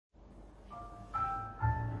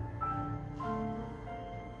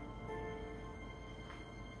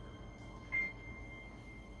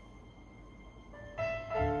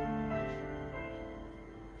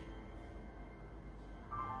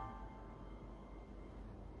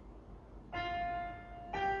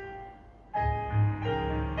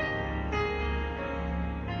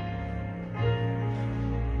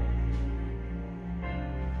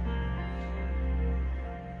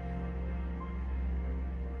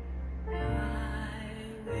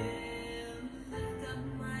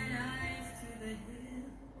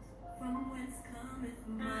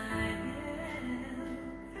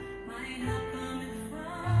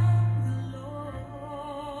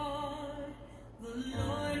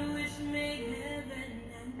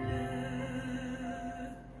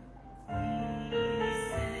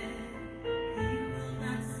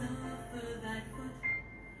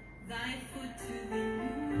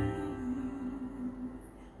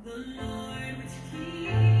Lord which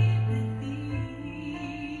keepeth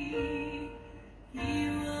thee, he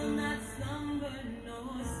will not slumber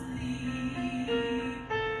nor sleep.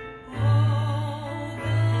 Oh,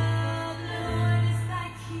 the Lord is thy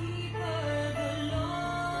keeper, the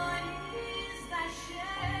Lord is thy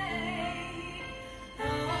shade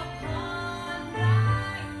upon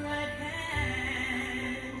thy right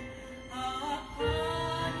hand,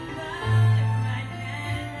 upon thy right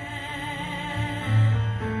hand.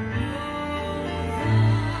 Oh, the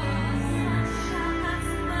sun shall not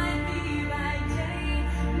smite thee by day,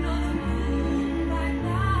 nor the moon by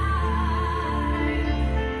night.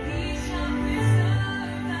 He shall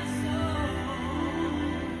preserve thy soul,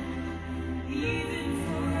 even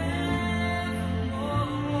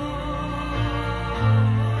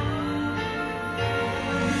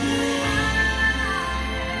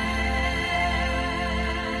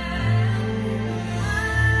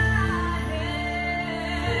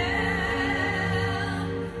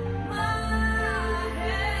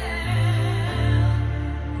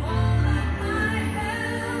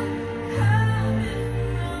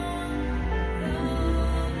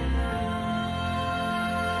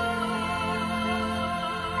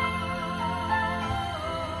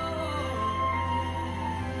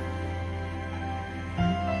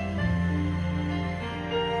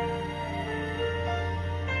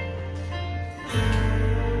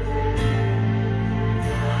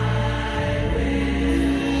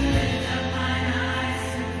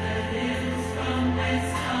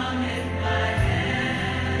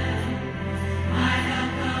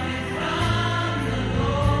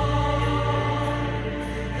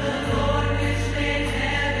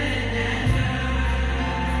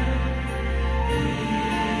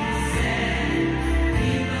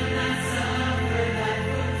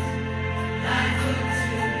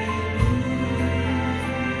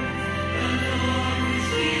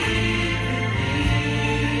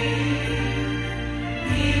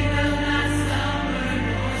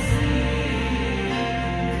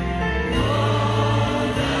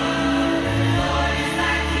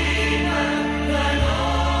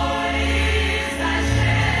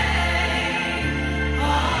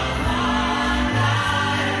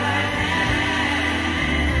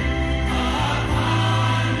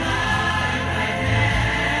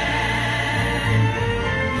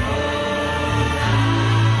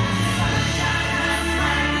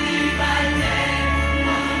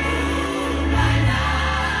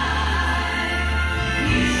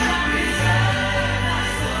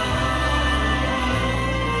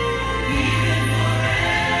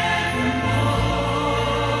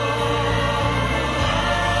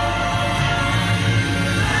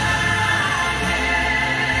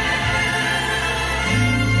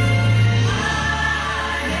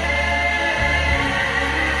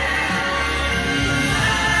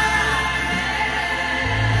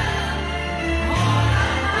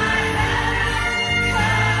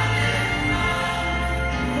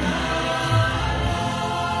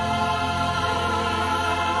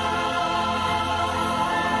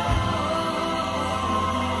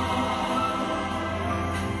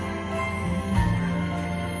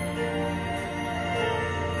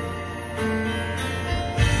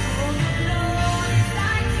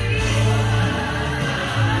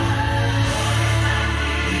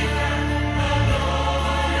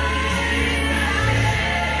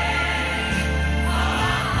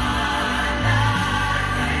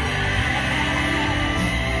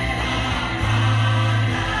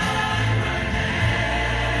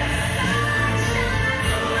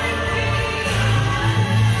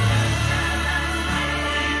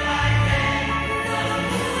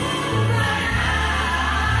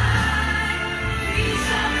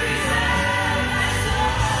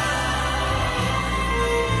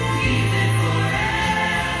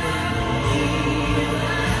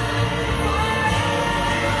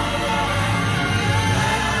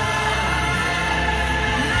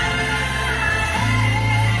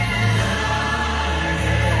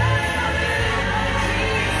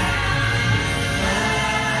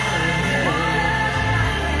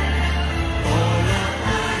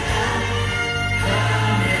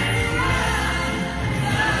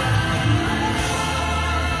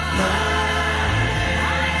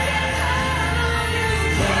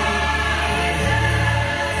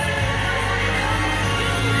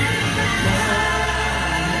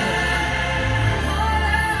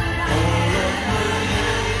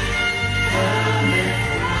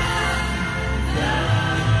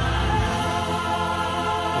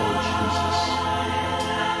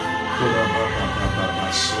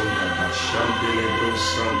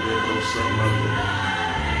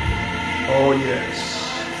Oh,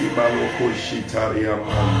 yes.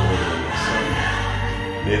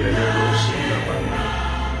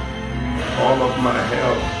 All of my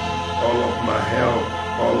help, all of my help,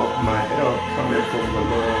 all of my help coming from the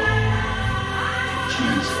Lord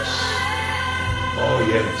Jesus. Oh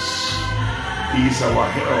yes, He's our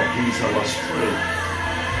help, He's our strength.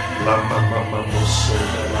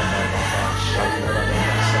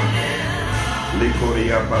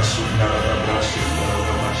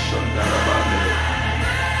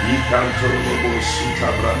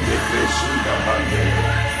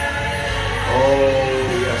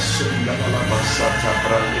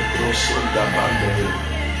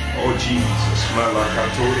 Oh Jesus,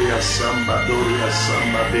 Malakatoria Sambadoria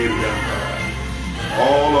Sambaderia.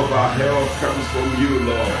 All of our help comes from you,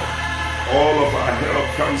 Lord. All of our help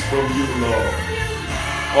comes from you, Lord.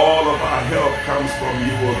 All of our help comes from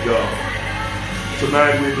you, oh God.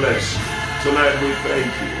 Tonight we bless you. Tonight we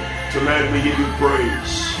thank you. Tonight we give you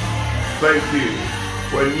praise. Thank you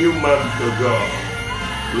for a new month, oh God.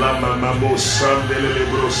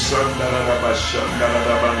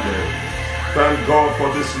 Thank God for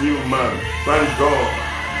this new month. Thank God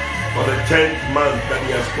for the 10th month that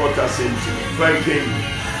He has brought us into. Thank Him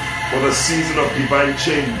for the season of divine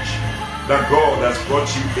change that God has brought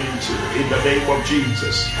you into. In the name of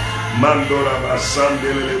Jesus. Mandora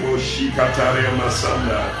basandelebo shikatare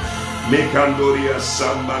masanda. Mekandoria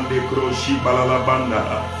sambande kroshi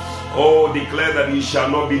balalabanda. Oh, declare that you shall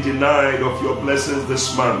not be denied of your blessings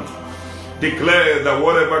this month. Declare that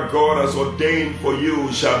whatever God has ordained for you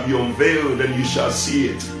shall be unveiled and you shall see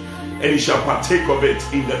it. And you shall partake of it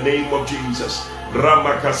in the name of Jesus.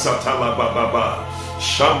 Ramakasatala bababa.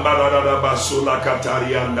 Shambarada basula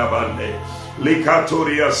katarianda bande.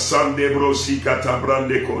 Likatoria sande brosi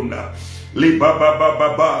katabrande konda. Libaba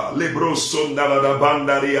baba. Librosunda la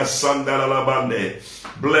bandaria sandala la bande.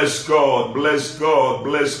 Bless God, bless God,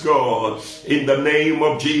 bless God. In the name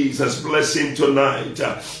of Jesus, bless Him tonight.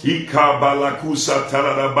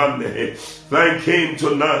 Thank Him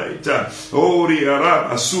tonight.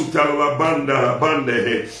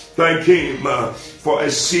 Thank Him for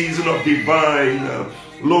a season of divine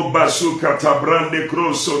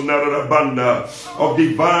of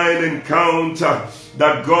divine encounter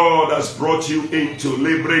that God has brought you into.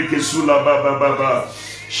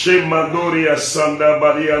 Shemandoria sanda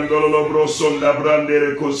bariandolo brosonda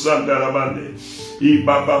brandere kosanda rabande.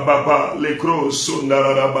 Ibaba baba le crosonda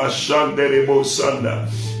rabashandere bosanda.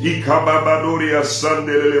 Ikababadoria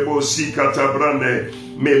sandere le bosikata brande.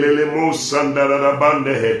 Melele mo sanda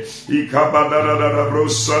rabande. Ikabadara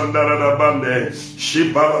brosanda rabande.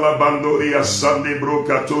 Shibala bandoria sande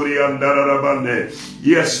brokatoria andarabande.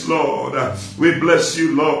 Yes, Lord, we bless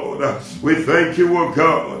you, Lord. We thank you, O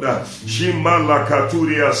God. Shimala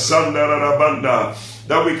katuria sandarabanda,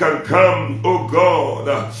 that we can come, O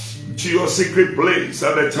God, to your secret place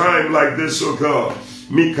at a time like this, O God.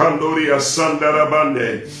 Mikandoria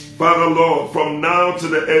sandarabande. Father, Lord, from now to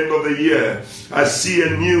the end of the year, I see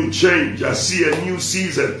a new change. I see a new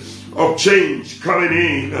season of change coming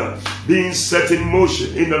in, being set in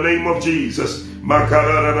motion in the name of Jesus.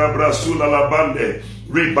 Makarara brasula labande.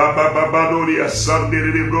 I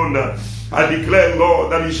declare,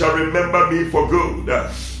 Lord, that you shall remember me for good.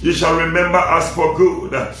 You shall remember us for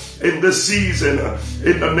good in this season.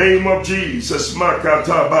 In the name of Jesus.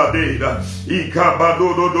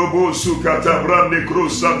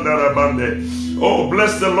 Oh,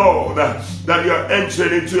 bless the Lord that you are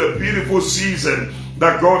entering into a beautiful season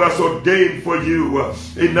that God has ordained for you.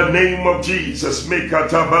 In the name of Jesus.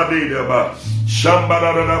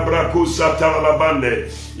 Shambara brakusa talalabande.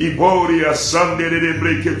 Iboria sandere de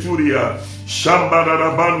breketuria.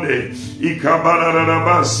 Shambara bande. Ikabara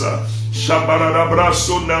rabasa. Shambara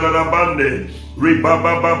braso narabande.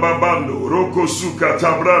 Ribaba babando. Rokosuka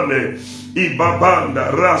tabrande.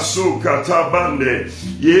 Ibabanda rasuka tabande.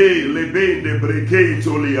 Ye lebende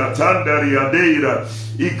breketo liatanda riadeira.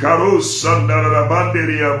 Ikaros sandarabande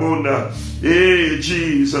riabona. Hey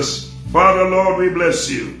Jesus. Father Lord, we bless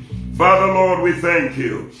you. Father Lord, we thank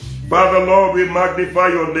you. Father Lord, we magnify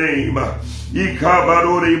your name.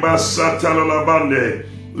 Ikabadori basatalabande.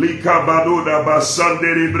 Likabadoda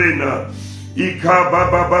basandere brena.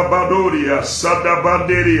 Ikabababadoria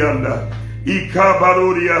sadabanderianda.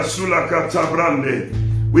 Ikabadoria sulakatabrande.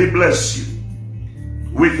 We bless you.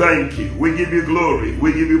 We thank you. We give you glory.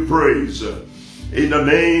 We give you praise. In the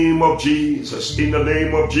name of Jesus. In the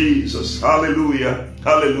name of Jesus. Hallelujah.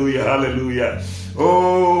 Hallelujah. Hallelujah.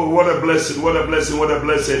 Oh, what a blessing, what a blessing, what a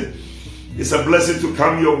blessing. It's a blessing to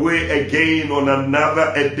come your way again on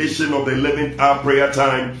another edition of the 11th hour prayer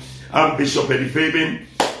time. I'm Bishop Eddie Fabian,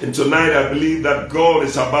 and tonight I believe that God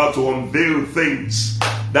is about to unveil things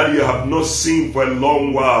that you have not seen for a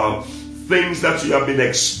long while, things that you have been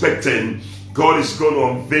expecting, God is going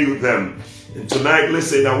to unveil them. And tonight,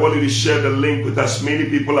 listen, I want you to share the link with as many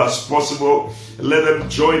people as possible. Let them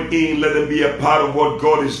join in. Let them be a part of what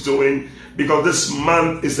God is doing. Because this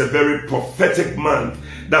month is a very prophetic month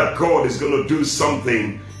that God is going to do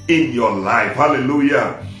something in your life.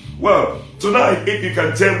 Hallelujah. Well, tonight, if you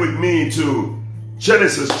can turn with me to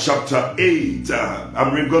Genesis chapter 8.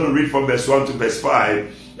 I'm going to read from verse 1 to verse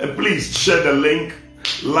 5. And please share the link,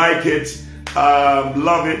 like it,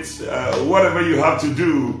 love it, whatever you have to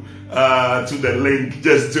do to the link,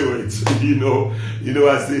 just do it. You know,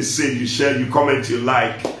 as they say, you share, you comment, you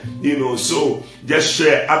like, so just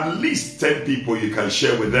share. At least 10 people you can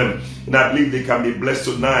share with them. And I believe they can be blessed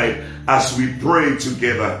tonight as we pray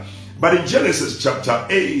together. But in Genesis chapter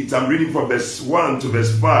 8, I'm reading from verse 1 to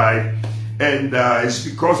verse 5. And it's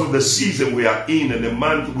because of the season we are in and the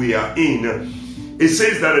month we are in. It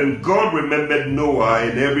says that, and God remembered Noah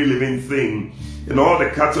and every living thing and all the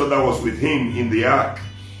cattle that was with him in the ark.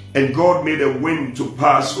 And God made a wind to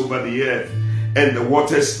pass over the earth, and the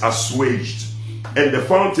waters assuaged. And the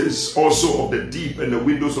fountains also of the deep and the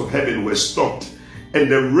windows of heaven were stopped,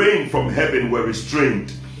 and the rain from heaven were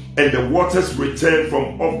restrained, and the waters returned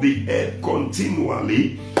from off the earth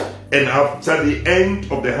continually. And after the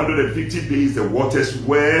end of the 150 days, the waters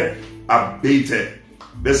were abated.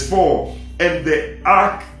 Verse 4, and the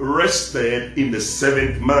ark rested in the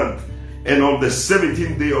 7th month, and on the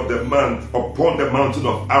 17th day of the month upon the mountain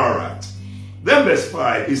of Ararat. Then verse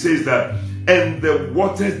 5, it says that, and the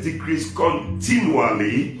waters decreased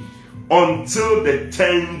continually until the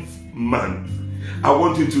 10th month. I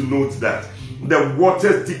want you to note that. The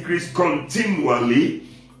waters decreased continually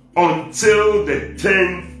until the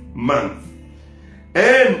 10th month.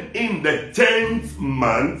 And in the 10th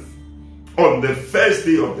month, on the first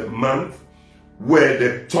day of the month, were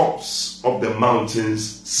the tops of the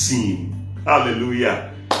mountains seen.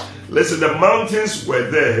 Hallelujah. Listen, the mountains were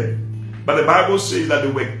there, but the Bible says that they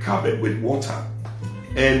were covered with water.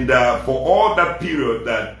 And for all that period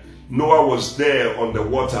that Noah was there on the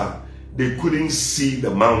water, they couldn't see the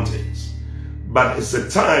mountains. But it's a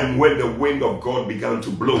time when the wind of God began to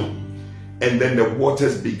blow, and then the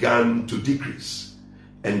waters began to decrease,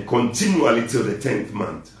 and continually till the 10th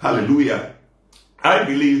month. Hallelujah. I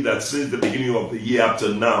believe that since the beginning of the year up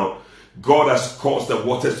to now, God has caused the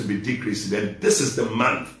waters to be decreased. And this is the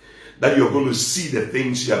month that you're going to see the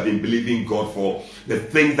things you have been believing God for, the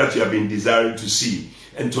things that you have been desiring to see.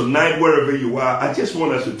 And tonight, wherever you are, I just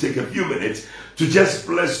want us to take a few minutes to just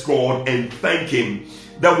bless God and thank Him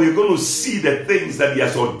that we're going to see the things that He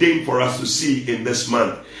has ordained for us to see in this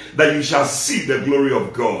month. That you shall see the glory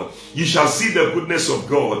of God. You shall see the goodness of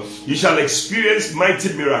God. You shall experience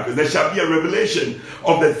mighty miracles. There shall be a revelation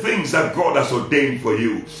of the things that God has ordained for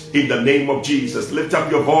you. In the name of Jesus, lift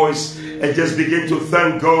up your voice and just begin to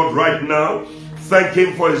thank God right now. Thank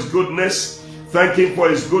Him for His goodness. Thank Him for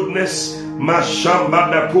His goodness.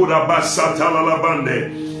 Mashamba kura basata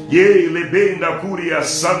lalabande. Ye lebenda kuria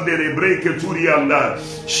sande rebreke turianda.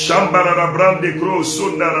 Shambara brande kro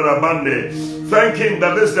sundara bande. Thank Him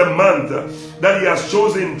that this is the month that He has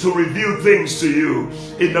chosen to reveal things to you.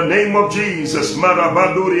 In the name of Jesus,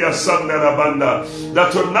 Marabanduria Sandarabanda,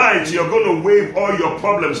 that tonight you're going to wave all your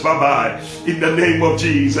problems bye-bye. In the name of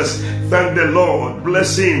Jesus, thank the Lord.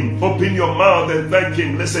 Bless Him. Open your mouth and thank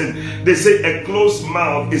Him. Listen, they say a closed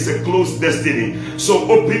mouth is a closed destiny. So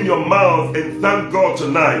open your mouth and thank God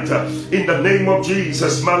tonight. In the name of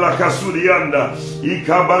Jesus, Malakasurianda,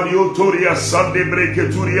 Ikabariotoria Sande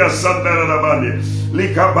Breketuria Sandarabanda.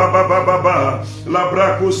 Lika baba baba baba la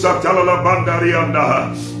brakusa talala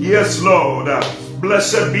bandarianda. Yes, Lord.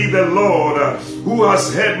 Blessed be the Lord who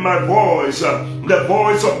has heard my voice, the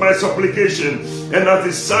voice of my supplication, and has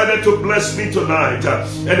decided to bless me tonight.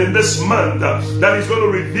 And in this month, that is going to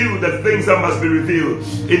reveal the things that must be revealed.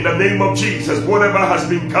 In the name of Jesus, whatever has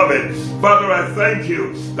been covered, Father, I thank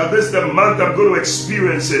you that this is the month I'm going to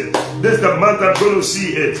experience it. This is the month I'm going to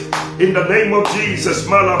see it. In the name of Jesus,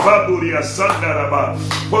 Malabaduria Sandaraba.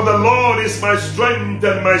 For the Lord is my strength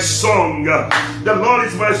and my song. The Lord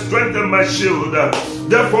is my strength and my shield.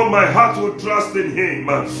 Therefore my heart will trust in Him.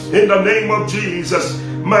 In the name of Jesus,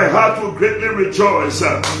 my heart will greatly rejoice.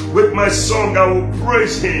 With my song I will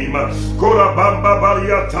praise Him.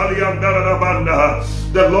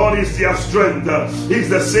 The Lord is their strength. He's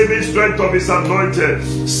the saving strength of His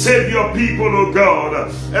anointed. Save your people, O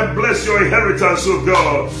God, and bless your inheritance, O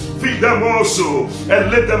God. feed them also,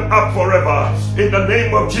 and lift them up forever. In the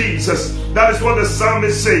name of Jesus. That is what the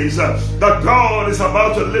psalmist says, that God is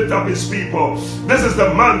about to lift up his people. This is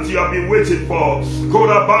the month you have been waiting for.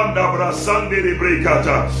 Korabanda brasande de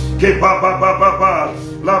brekata. Kebaba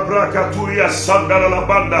la brakaturia sandala la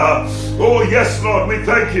banda. Oh yes, Lord, we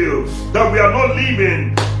thank you that we are not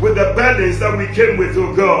leaving with the burdens that we came with,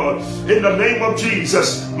 oh God. In the name of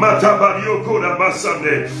Jesus. Matabario koda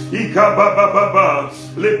basande. Ikababa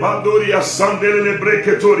le pandoria sandele le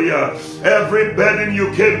brekatoria. Every burden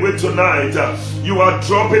you came with tonight, you are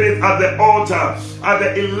dropping it at the altar, at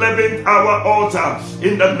the 11th hour altar,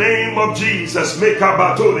 in the name of Jesus.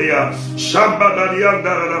 Mekabatoria shamba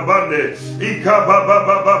darianda rabande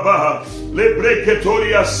ikababa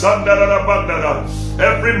lebreketoria sandara rabandara.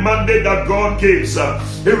 Every mandate that God gives,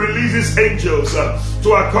 he releases angels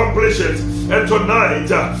to accomplish it. And tonight,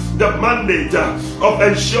 the mandate of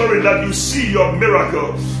ensuring that you see your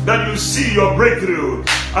miracle, that you see your breakthrough,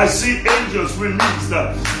 I see angels released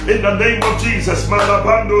in the name of Jesus.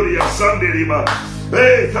 Malabandoria Sanderiba.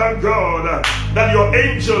 Hey, thank God that your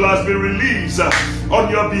angel has been released on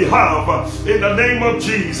your behalf in the name of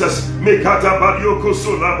Jesus. Mekata Barioko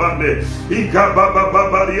Solabande, Ikababa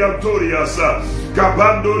Bariantoriasa,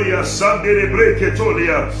 Kabandoria Sandere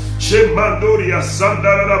Breketolia, Shemandoria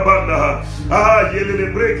Sandarabanda,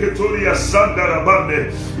 Yele Breketolia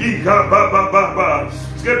Sandarabande, Ikababa.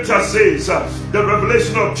 Scripture says the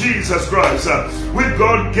revelation of Jesus Christ, which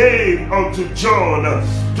God gave unto John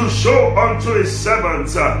to show unto his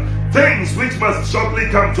servants things which must shortly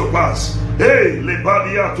come to pass. Hey,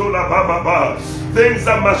 things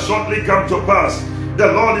that must shortly come to pass.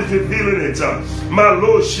 The Lord is revealing it.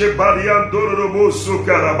 Malo shebarian dororobo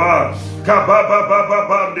sukaraba. Kababa baba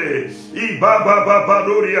bande. Ibaba baba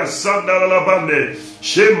doria sandala bande.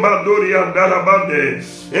 Shemandoria darabande.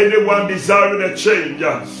 Anyone desiring a change,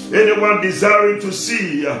 anyone desiring to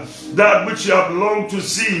see that which you have longed to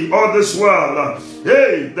see all this while,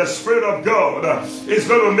 hey, the Spirit of God is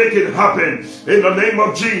going to make it happen in the name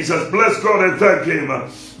of Jesus. Bless God and thank Him.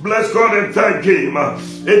 Bless God and thank Him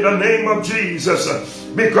in the name of Jesus.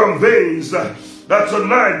 Be convinced that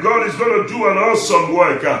tonight God is going to do an awesome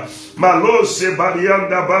work. Malose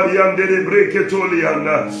barianda bariande de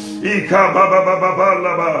breketolianda ika baba baba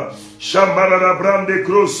baba shambara brande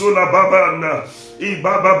krosula babana I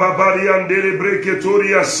baba babariande de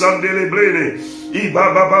breketoria sandele brene I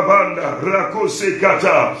baba babanda rakose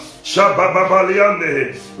kata shababa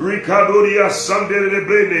baliande ricadoria sandele de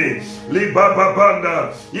brene li baba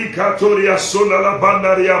banda ikatoria sola la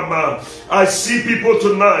banda riama. I see people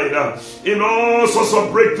tonight in all sorts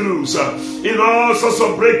of breakthroughs,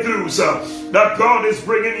 that God is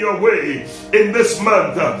bringing your way in this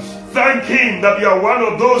month. Thank Him that you are one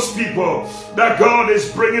of those people that God is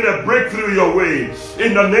bringing a breakthrough your way.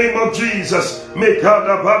 In the name of Jesus.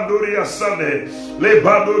 Mekada bandoria sane. Le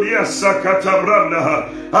bandoria sakata branda.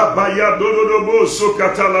 Abaya dodobo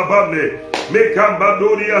sokatalabane.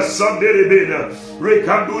 Mekambandoria sanderebena.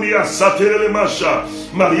 Rekanduria saterele masha.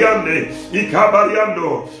 Mariande.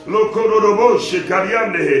 Ikabariando. Lokodobo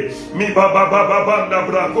shekariande. Mi baba baba banda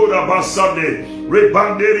brakora basande.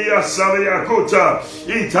 Rebanderia Saleakota,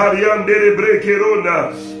 Italiandere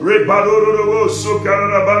Brekerona, Rebadoro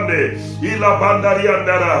Sokarabande,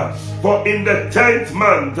 Ilabandariandara. For in the 10th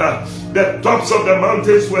month, the tops of the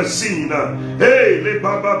mountains were seen. Hey, Le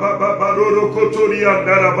Baba Baba Baroro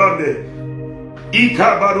Kotoriandarabande,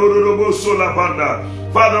 Ikabaroro Solabanda.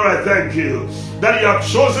 Father, I thank you that you have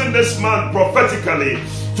chosen this month prophetically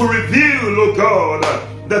to reveal, O God,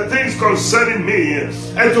 the things concerning me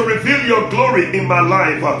and to reveal your glory in my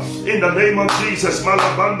life. In the name of Jesus.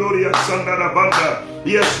 Malabandoria Sandarabanda.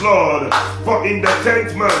 Yes, Lord. For in the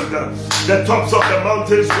 10th month, the tops of the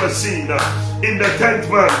mountains were seen. In the 10th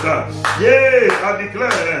month, yea, I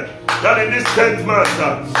declare that in this 10th month,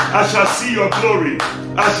 I shall see your glory.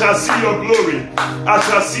 I shall see your glory. I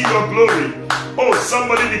shall see your glory. Oh,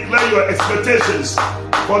 somebody declare your expectations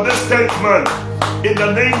for this 10th month. In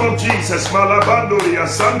the name of Jesus. Malabandoria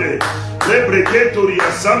Sunday.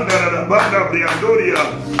 Lebreketoria Sandara Banda Briandoria.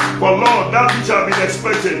 For Lord, that which I've been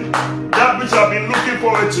expecting, that which I've been looking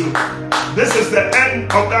forward to, this is the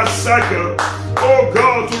end of that cycle. Oh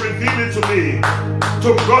God, to reveal it to me,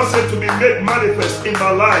 to cause it to be made manifest in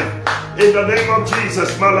my life. In the name of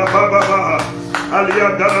Jesus. Malababa.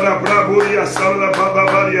 Alia Dara Braburia Sala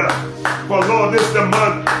Babaria. For Lord, this is the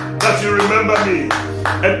month that you remember me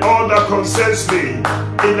and all that concerns me.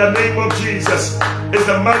 In the name of Jesus. It's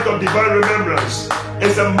a month of divine remembrance.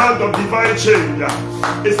 It's a month of divine change.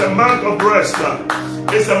 It's a month of rest.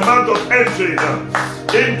 It's a month of entry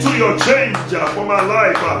into your change for my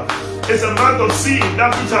life. It's a month of seeing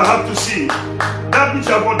that which I have to see, that which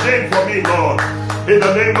I've ordained for me, Lord. In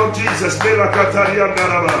the name of Jesus,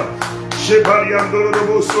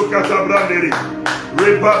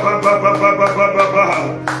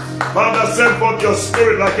 Father, send forth your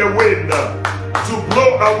spirit like a wind to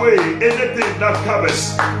blow away anything that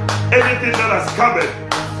covers, anything that has covered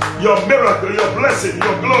your miracle, your blessing,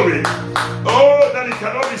 your glory. Oh, that it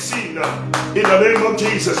cannot be seen. In the name of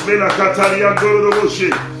Jesus.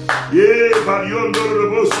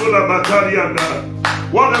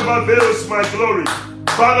 Whatever veils my glory,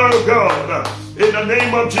 Father of God, in the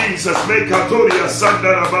name of Jesus, make Katoria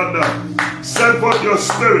Sandarabanda. Send forth your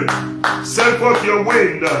spirit, send forth your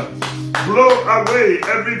wind, blow away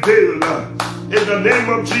every veil. In the name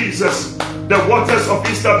of Jesus, the waters of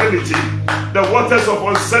instability, the waters of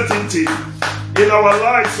uncertainty in our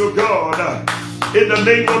lives, oh God. In the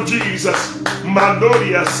name of Jesus,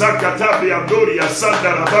 Mandoria Sakatabi Andoria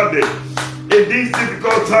Sandarabande. In these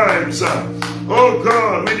difficult times, oh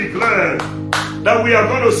God, we declare that we are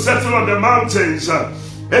going to settle on the mountains.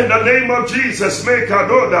 In the name of Jesus, make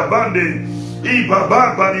Adoda Bande,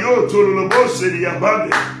 Ibaba Badio Tulubose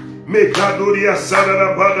Diabande, make Adoria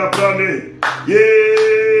Sadarabada Brande,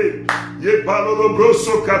 Ye Palolo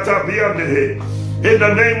Broso Katabiande. In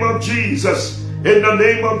the name of Jesus, in the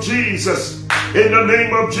name of Jesus, in the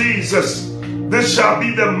name of Jesus, this shall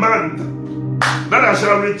be the month that I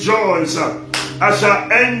shall rejoice. I shall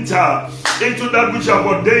enter into that which I have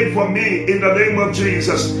ordained for me in the name of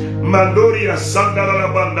Jesus. Mandoria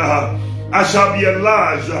Sandarabanda. I shall be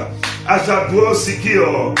enlarged. I shall dwell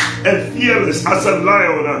secure and fearless as a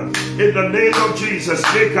lion. In the name of Jesus.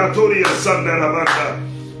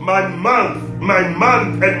 My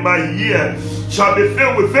month and my year shall be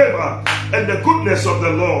filled with favor and the goodness of the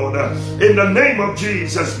Lord. In the name of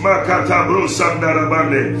Jesus.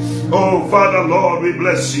 Oh, Father, Lord, we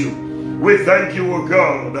bless you. We thank you, O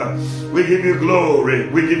God. We give you glory.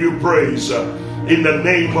 We give you praise. In the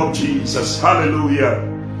name of Jesus. Hallelujah.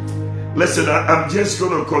 Listen, I'm just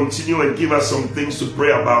going to continue and give us some things to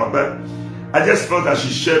pray about. But I just felt I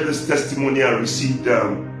should share this testimony I received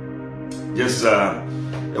just a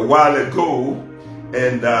while ago.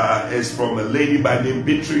 And it's from a lady by the name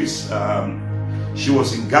Beatrice. She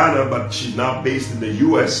was in Ghana, but she's now based in the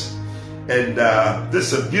US. And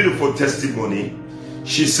this is a beautiful testimony.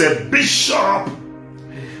 She said, Bishop,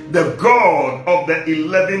 the God of the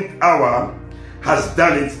 11th hour has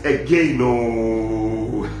done it again.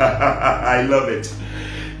 Oh, I love it.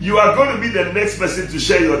 You are going to be the next person to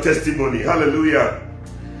share your testimony. Hallelujah.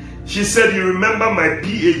 She said, you remember my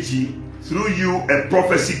PhD? Through you, a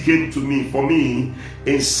prophecy came to me for me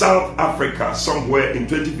in South Africa somewhere in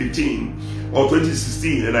 2015 or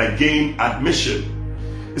 2016, and I gained admission.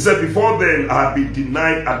 He said, before then, I had been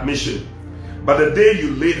denied admission. But the day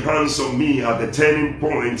you laid hands on me at the Turning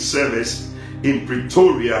Point service in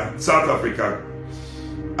Pretoria, South Africa,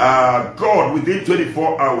 God, within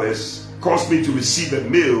 24 hours, caused me to receive a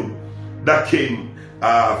mail that came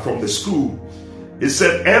from the school. It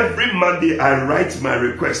said, every Monday I write my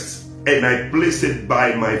request and I place it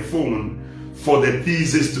by my phone for the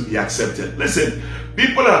thesis to be accepted. Listen,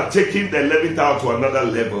 people are taking the 11th hour to another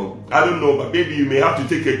level. I don't know, but maybe you may have to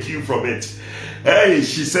take a cue from it. Hey,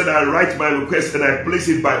 she said, I write my request and I place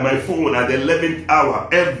it by my phone at the 11th hour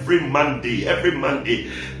every Monday. Every Monday.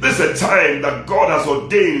 This is a time that God has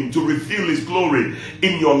ordained to reveal His glory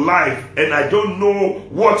in your life. And I don't know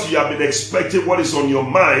what you have been expecting, what is on your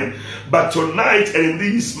mind. But tonight and in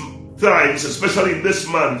these times, especially in this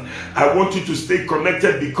month, I want you to stay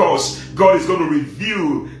connected because God is going to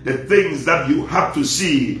reveal the things that you have to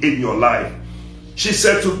see in your life. She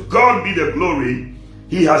said, to God be the glory.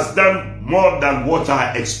 He has done more than what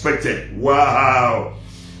I expected. Wow.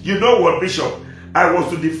 You know what, Bishop? I was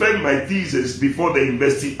to defend my thesis before the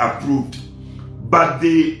university approved. But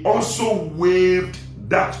they also waived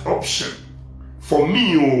that option for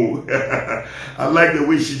me. Oh, I like the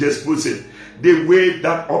way she just puts it. They waived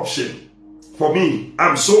that option for me.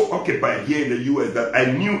 I'm so occupied here in the US that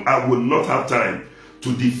I knew I would not have time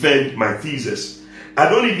to defend my thesis. I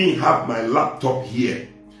don't even have my laptop here.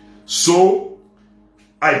 So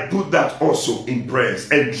I put that also in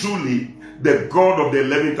prayers. And truly, the God of the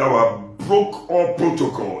 11th hour broke all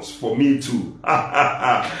protocols for me too.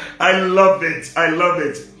 I love it. I love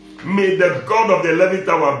it. May the God of the 11th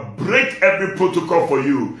hour break every protocol for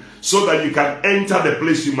you so that you can enter the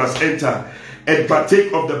place you must enter and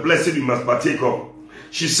partake of the blessing you must partake of.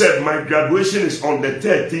 She said, my graduation is on the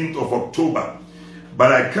 13th of October,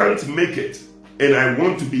 but I can't make it. And I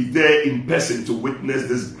want to be there in person to witness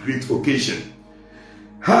this great occasion.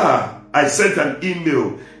 I sent an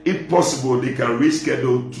email if possible, they can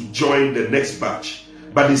reschedule to join the next batch.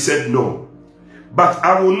 But he said no. But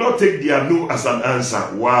I will not take their no as an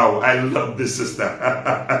answer. Wow, I love this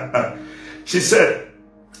sister. She said,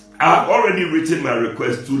 I have already written my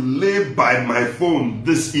request to lay by my phone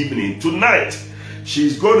this evening. Tonight,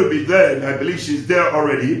 she's going to be there, and I believe she's there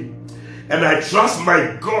already. And I trust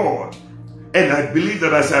my God, and I believe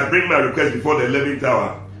that as I bring my request before the 11th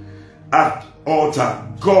hour at altar,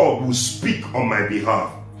 God will speak on my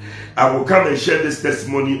behalf. I will come and share this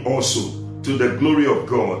testimony also to the glory of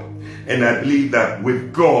God. And I believe that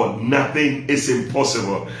with God, nothing is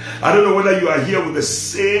impossible. I don't know whether you are here with the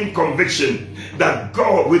same conviction that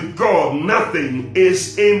with God, nothing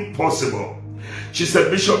is impossible. She said,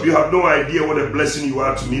 Bishop, you have no idea what a blessing you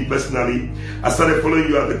are to me personally. I started following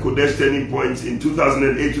you at the Kodesh Turning Point in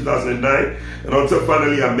 2008, 2009. And until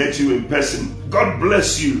finally I met you in person. God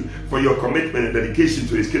bless you for your commitment and dedication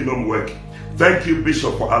to his kingdom work. Thank you,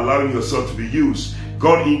 Bishop, for allowing yourself to be used.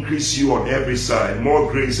 God increase you on every side.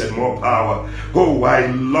 More grace and more power. Oh, I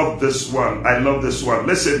love this one. I love this one.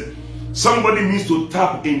 Listen, somebody needs to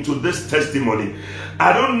tap into this testimony.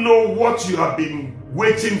 I don't know what you have been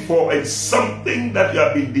waiting for and something that you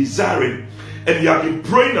have been desiring and you have been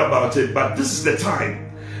praying about it, but this is the time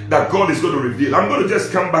that God is going to reveal. I'm going to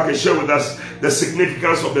just come back and share with us the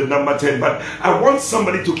significance of the number 10, but I want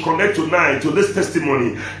somebody to connect tonight to this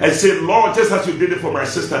testimony and say, Lord, just as you did it for my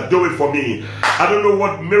sister, do it for me. I don't know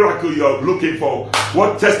what miracle you're looking for,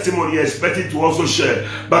 what testimony you're expecting to also share,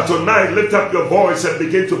 but tonight lift up your voice and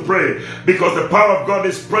begin to pray, because the power of God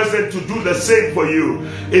is present to do the same for you.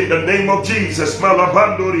 In the name of Jesus.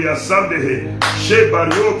 Malabandoria Sunday,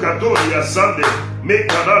 Shebario Katoria Sunday,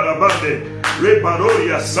 Mekanada Bande,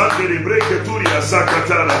 Reparoria Sunday, Breketuria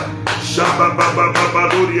Sakatara,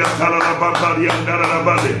 Shababababadoria Talabambaria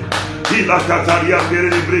Darabande, Hila Kataria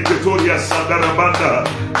Breketoria Sadarabanda,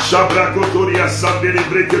 Shabrakotoria Sunday,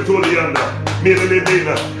 Breketorianda,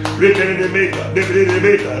 Mirelemena, Rebenemena,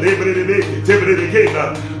 Rebrenemena,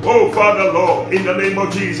 Tebrenemena. Oh, Father, Lord, in the name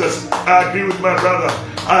of Jesus, I agree with my brother.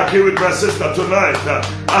 I agree with my sister tonight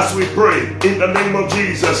as we pray in the name of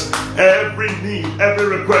Jesus. Every need, every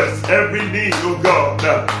request, every need, oh God,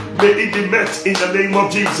 may it be met in the name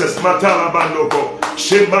of Jesus.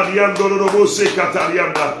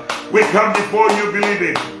 We come before you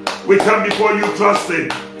believing. We come before you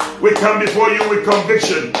trusting. We come before you with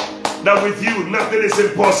conviction that with you nothing is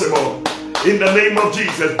impossible. In the name of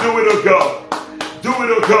Jesus, do it, oh God. Do it,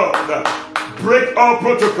 oh God. Break all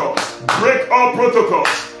protocols. Break all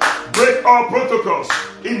protocols. Break all protocols.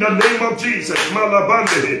 In the name of Jesus.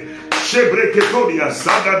 Malabande. Shebreketoria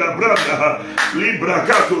Sagada Branda.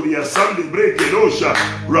 Librakatoria Sandi Brekedosha.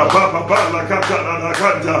 Rababa la Katana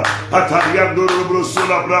Kanta. Atariando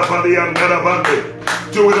Robrosula Brabadian Garabande.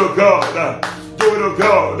 Do it, oh God. Do it, oh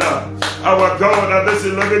God. Our God, at this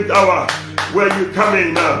 11th hour, where you come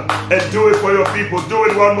in and do it for your people. Do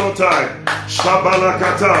it one more time.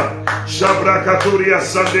 Shabalakata, Shabrakaturia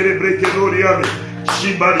Sandere Brekedoriami,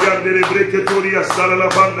 Shibariandere Breketuria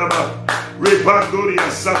Salalabandama, Repandoria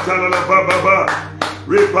Satalababa,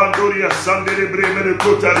 Repandoria Sandere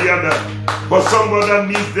Bremenukotariana. For someone that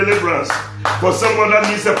needs deliverance, for someone that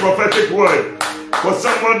needs a prophetic word, for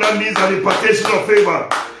someone that needs an impartation of favor,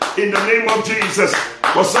 in the name of Jesus,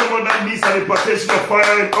 for someone that needs an impartation of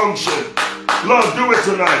fire and unction, Lord, do it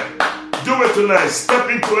tonight. Do it tonight.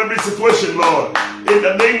 Step into every situation, Lord, in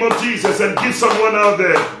the name of Jesus, and give someone out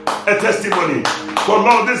there a testimony. For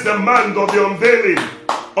Lord, this is the month of the unveiling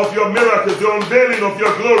of your miracles, the unveiling of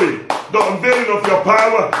your glory, the unveiling of your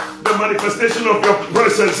power, the manifestation of your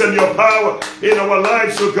presence and your power in our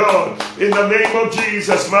lives, oh God. In the name of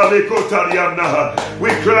Jesus,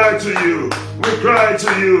 we cry to you. We cry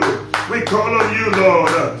to you. We call on you,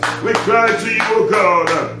 Lord. We cry to you, oh God.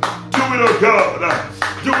 Do it, oh God.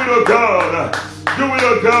 Do it, oh God. Do it,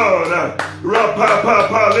 oh God.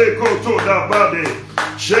 Rapapa leko to da bade.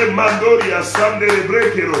 Shemandoria sande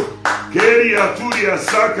brekero. Keria turia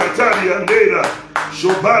sakataria nera.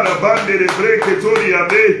 Shobara bande de breketoria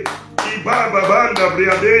de. Ibaba banda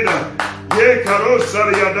briadena. Ye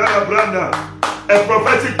karosa yadara branda. A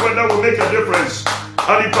prophetic word that will make a difference.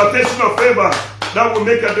 An impartation of favor that will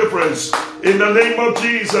make a difference. In the name of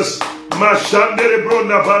Jesus. Mashandere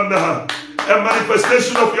brona banda. A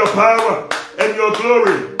manifestation of your power and your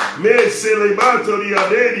glory. Me celebatoria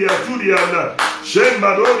dedia turiana.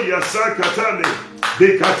 Shembadoria sakatane.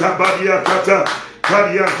 Bekatabadia kata.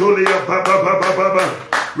 Kariatolia baba baba baba.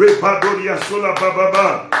 Repadoria sola baba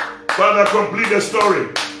baba. Father, complete the story.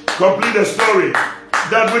 Complete the story.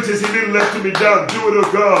 That which is even left to be done, do it,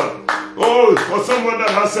 oh God. Oh, for someone that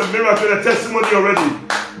has a miracle, a testimony already,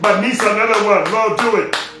 but needs another one, Lord, do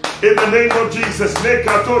it. In the name of Jesus.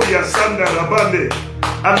 Nekatoria Sanda Rabande.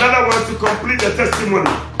 Another one to complete the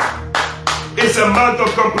testimony. It's a month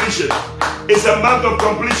of completion. It's a month of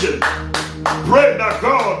completion. Pray that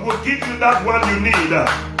God will give you that one you need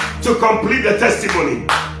to complete the testimony.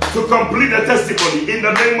 To complete the testimony in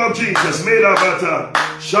the name of Jesus. Merabata.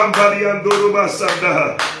 Shambari Andoruba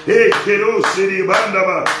Sanda. Hey, Kero Siri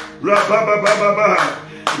Bandaba. Rababa Baba.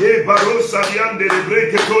 Ye Barosa Yande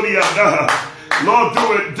Breketoria. Lord, do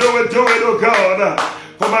it, oh God.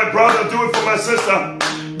 For my brother, do it for my sister.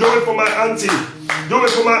 Do it for my auntie. Do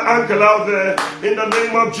it for my uncle out there. In the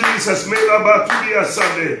name of Jesus. Merabatudia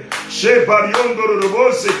Sunday. Shebariondo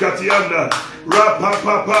Robose Katianda.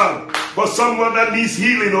 Rapapapa. For someone that needs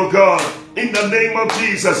healing, oh God. In the name of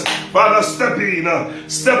Jesus. Father, step in,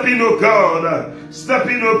 oh God. Step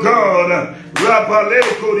in, oh God. Rapale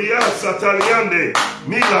Korea Sataliande.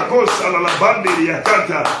 Milakosa Lalabande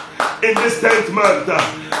Yakanta. In this 10th month,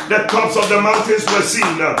 the tops of the mountains were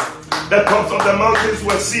seen. The tops of the mountains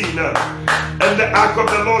were seen. And the ark of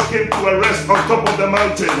the Lord came to a rest on top of the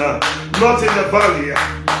mountain. Not in the valley.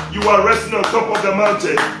 You are resting on top of the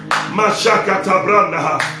mountain. Mashaka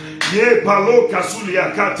Tabranda. Ye palo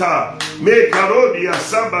kasulia kata. Me karodia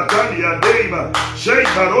sabatalia deva. Shei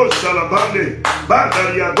karosa labande.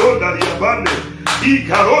 Badaria dodaria bande. I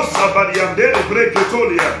karosa badiande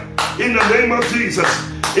breketolia. In the name of Jesus.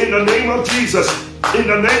 In the name of Jesus. In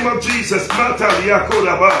the name of Jesus. Matalia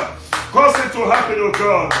koraba. Cause it to happen, oh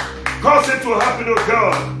God. Cause it to happen, oh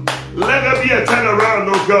God. Let there be a turnaround,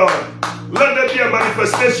 oh God. Let there be a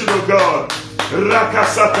manifestation, oh God.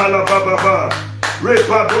 Rakasata la baba.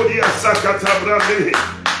 Repadodia sakata brande.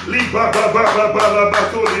 Liba baba baba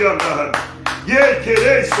batolianda. Ye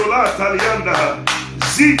kere solata lianda.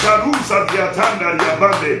 Zika rusa diatanda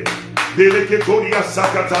yabande. Beleketoria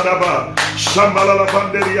sakataraba. Shambala la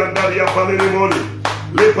banderia daria baleremoli.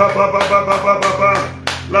 Le baba baba baba baba.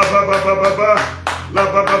 La baba baba baba. La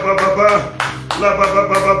baba baba baba. La baba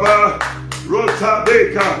baba baba. Rota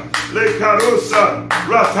beka. Le carosa.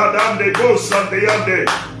 Ratadande gosande yande.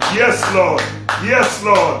 Yes, Lord. Yes,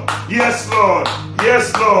 Lord. Yes, Lord.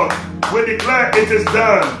 Yes, Lord. We declare it is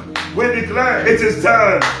done. We declare it is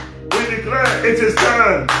done. We declare it is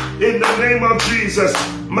done. In the name of Jesus.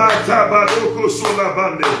 Matabadoko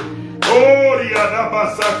solabande. Oh,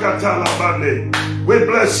 yadabasakatalabande. We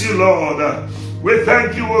bless you, Lord. We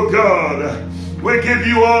thank you, O God. We give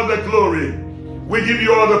you all the glory. We give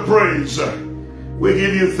you all the praise. We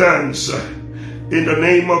give you thanks. In the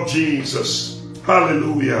name of Jesus.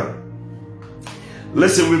 Hallelujah.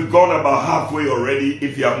 Listen, we've gone about halfway already.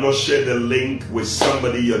 If you have not shared the link with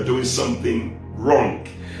somebody, you're doing something wrong.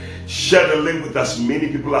 Share the link with as many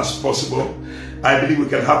people as possible. I believe we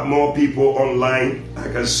can have more people online. I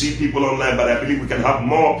can see people online, but I believe we can have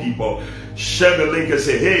more people. Share the link and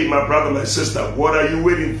say, hey, my brother, my sister, what are you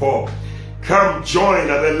waiting for? Come join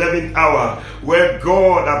at the 11th hour where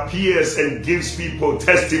God appears and gives people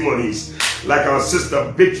testimonies like our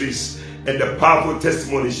sister Beatrice and the powerful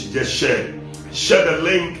testimony she just shared. Share the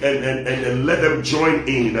link and let them join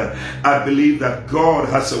in. I believe that God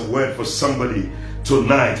has a word for somebody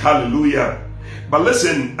tonight. Hallelujah. But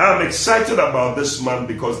listen, I'm excited about this month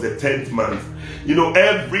because the 10th month, you know,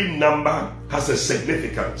 every number has a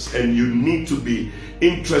significance and you need to be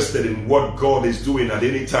interested in what God is doing at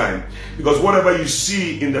any time, because whatever you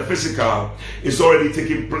see in the physical is already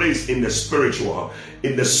taking place in the spiritual,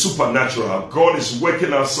 in the supernatural. God is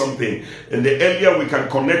working out something, and the earlier we can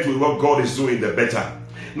connect with what God is doing, the better.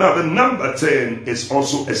 Now the number 10 is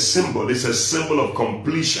also a symbol. It's a symbol of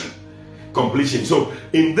completion. So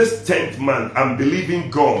in this 10th month, I'm believing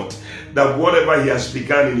God that whatever He has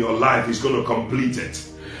begun in your life, He's going to complete it.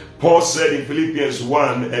 Paul said in Philippians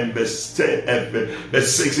 1 and verse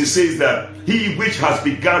 6, he says that He which has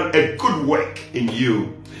begun a good work in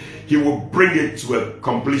you, He will bring it to a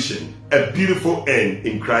completion, a beautiful end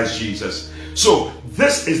in Christ Jesus. So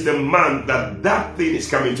this is the month that thing is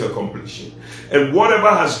coming to a completion. And whatever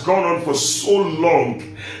has gone on for so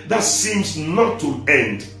long that seems not to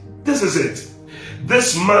end, this is it.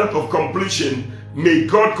 This month of completion, may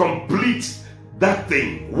God complete that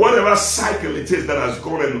thing. Whatever cycle it is that has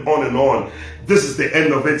gone on and on, this is the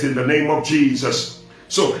end of it in the name of Jesus.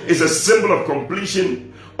 So it's a symbol of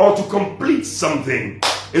completion, or to complete something.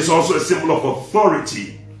 It's also a symbol of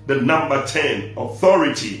authority. The number 10,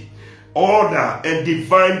 authority, order, and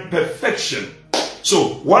divine perfection.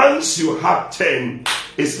 So once you have 10,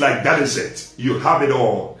 it's like that is it. You have it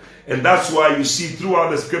all. And that's why you see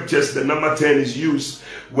throughout the scriptures, the number 10 is used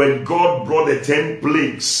when God brought the 10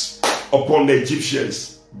 plagues upon the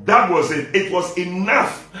Egyptians. That was it. It was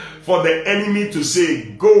enough for the enemy to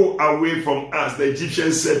say, go away from us. The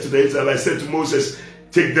Egyptians said to the Israelites, said to Moses,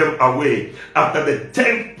 take them away after the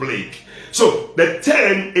 10th plague. So the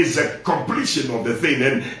 10 is a completion of the thing,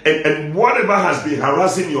 and whatever has been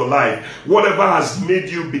harassing your life, whatever has made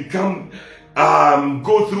you become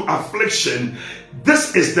go through affliction,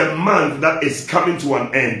 this is the month that is coming to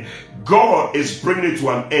an end. God is bringing it to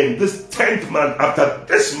an end. This 10th month, after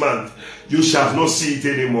this month, you shall not see it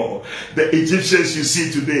anymore. The Egyptians you see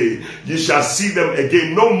today, you shall see them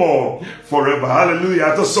again no more forever. Hallelujah.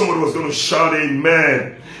 I thought somebody was going to shout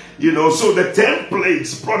amen. You know, so the 10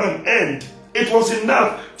 plagues brought an end. It was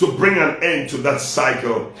enough to bring an end to that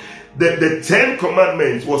cycle. The 10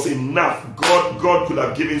 commandments was enough. God could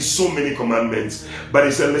have given so many commandments, but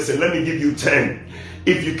he said, listen, let me give you 10.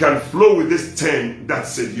 If you can flow with this 10,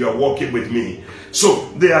 that's it. You are walking with me. So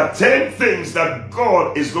there are 10 things that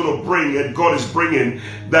God is going to bring, and God is bringing,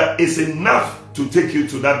 that is enough to take you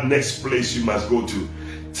to that next place you must go to.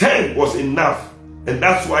 10 was enough, and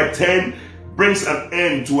that's why 10 brings an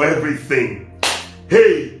end to everything.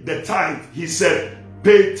 Hey, the tithe, he said,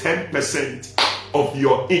 pay 10% of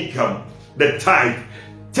your income. The tithe,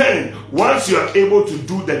 10. Once you are able to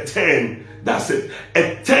do the 10, that's it.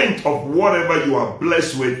 A tenth of whatever you are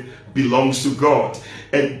blessed with belongs to God.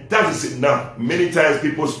 And that is enough. Many times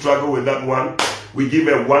people struggle with that one. We give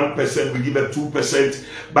a 1%, we give a 2%,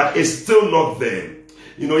 but it's still not there.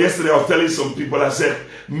 You know, yesterday I was telling some people, I said,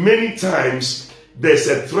 many times there's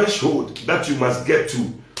a threshold that you must get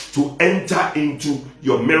to enter into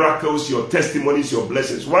your miracles, your testimonies, your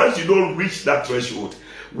blessings. Once you don't reach that threshold,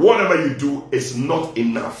 whatever you do is not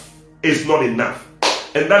enough. It's not enough.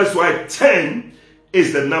 And that is why 10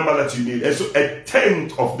 is the number that you need. And so a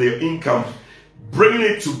tenth of their income, bringing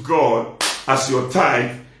it to God as your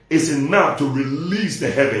tithe, is enough to release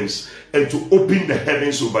the heavens and to open the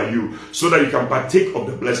heavens over you so that you can partake of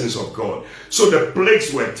the blessings of God. So the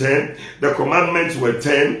plagues were 10, the commandments were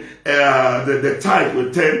 10, the tithe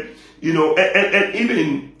were 10, you know, and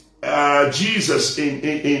even Jesus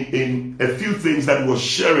in a few things that he was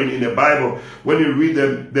sharing in the Bible, when you read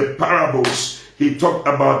the parables, he talked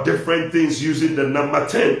about different things using the number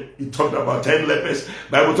 10. He talked about 10 lepers. The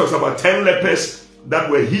Bible talks about 10 lepers that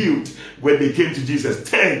were healed when they came to Jesus.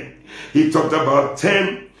 10. He talked about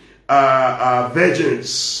 10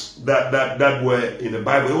 virgins that were in the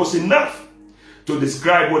Bible. It was enough to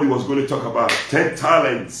describe what he was going to talk about. 10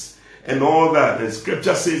 talents and all that. And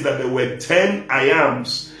scripture says that there were 10 I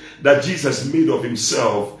ams that Jesus made of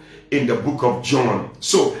himself in the book of John.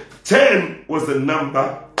 So 10 was the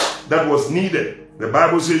number that was needed. The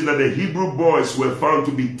Bible says that the Hebrew boys were found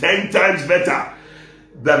to be 10 times better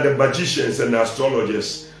than the magicians and the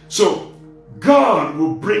astrologers. So God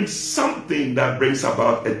will bring something that brings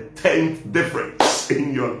about a 10th difference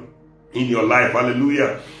in your life.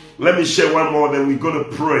 Hallelujah. Let me share one more, then we're going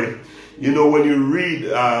to pray. You know, when you read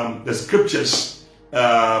the scriptures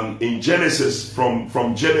in Genesis,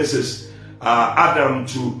 from Genesis, Adam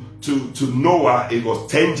to Noah, it was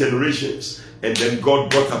 10 generations. And then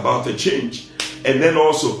God brought about a change. And then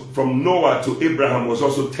also from Noah to Abraham was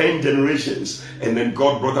also 10 generations. And then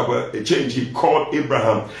God brought about a change. He called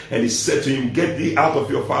Abraham and he said to him, get thee out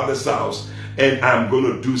of your father's house and I'm going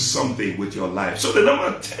to do something with your life. So the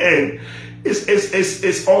number 10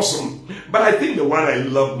 is awesome. But I think the one I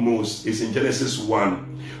love most is in Genesis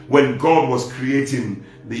 1, when God was creating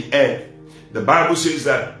the earth. The Bible says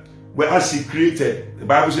that as he created, the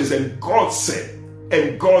Bible says, and God said,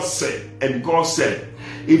 and God said, and God said.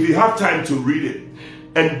 If you have time to read it,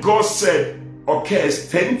 and God said occurs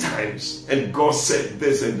 10 times, and God said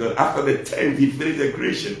this, and God, after the 10th, he finished the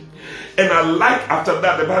creation. And I like after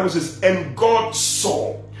that, the Bible says, and God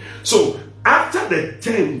saw. So after the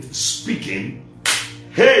 10th speaking,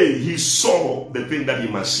 hey, he saw the thing that he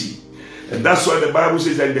must see. And that's why the Bible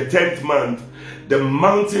says that in the 10th month, the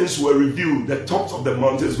mountains were revealed, the tops of the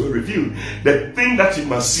mountains were revealed. The thing that you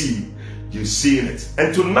must see, you see in it.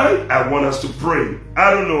 And tonight I want us to pray.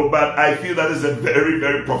 I don't know, but I feel that is a very,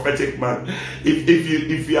 very prophetic man.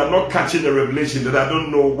 If you are not catching the revelation, then I don't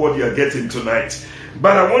know what you are getting tonight.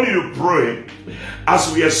 But I want you to pray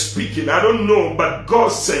as we are speaking. I don't know, but God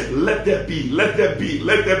said, let there be, let there be,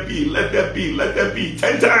 let there be, let there be, let there be,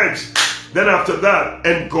 10 times. Then after that,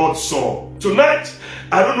 and God saw. Tonight,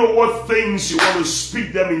 I don't know what things you want to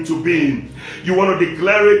speak them into being. You want to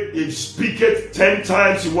declare it, you speak it 10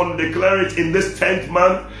 times. You want to declare it in this 10th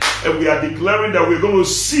month. And we are declaring that we're going to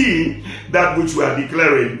see that which we are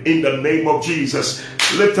declaring in the name of Jesus.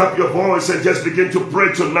 Lift up your voice and just begin to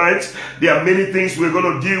pray tonight. There are many things we're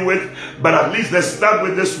going to deal with, but at least let's start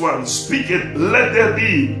with this one. Speak it. Let there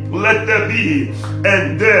be. Let there be.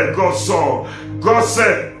 And there God saw. God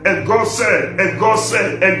said, and God said, and God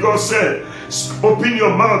said, and God said. Open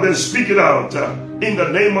your mouth and speak it out. In the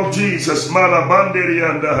name of Jesus.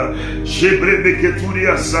 Malabanderianda.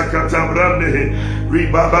 Shebrebeketuria sakatabrande.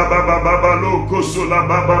 Ribababababalo kosola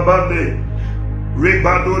bababande.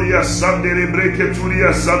 Rebadoria sandere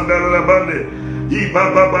breketuria sandarabande.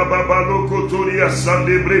 Ibababababalo kotoria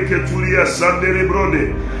sande breketuria sandere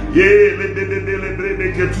brode. Ye lebebele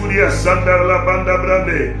breketuria sandarabanda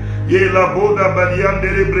brande. Ye la boda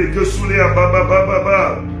baliandere brekesulia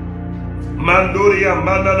bababababa. Mandoria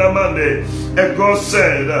mananamande. And God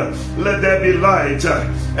said, let there be light,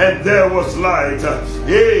 and there was light.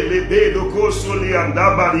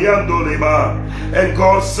 And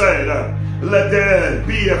God said, let there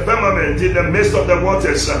be a firmament in the midst of the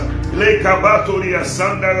waters. What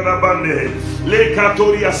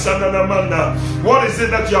is it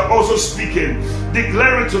that you are also speaking?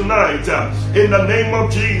 Declare it tonight in the name of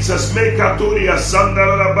Jesus.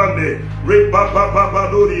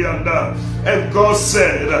 And God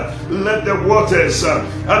said, let the waters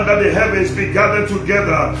under the heavens be gathered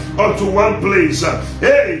together unto one place.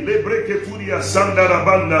 Hey, lebreketuria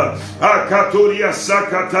sandarabanda, akatoria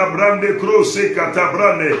sakatabrande krose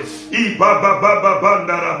katabrande,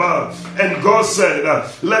 ibabababandaraba. And God said,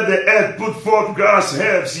 let the earth put forth grass,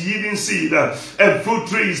 herbs, yielding seed, and fruit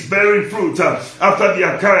trees bearing fruit after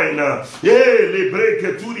their kind. Hey,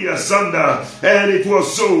 lebreketuria sanda. And it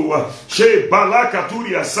was so. She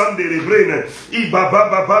balakaturia sande lebrene. And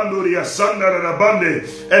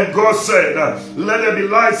God said, let there be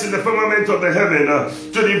lights in the firmament of the heaven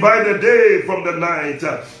to divide the day from the night.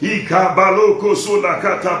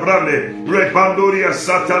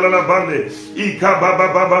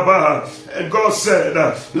 And God said,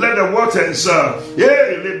 let the waters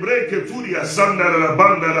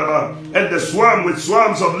and the swarm with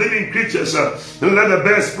swarms of living creatures, and let the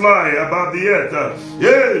birds fly above the earth.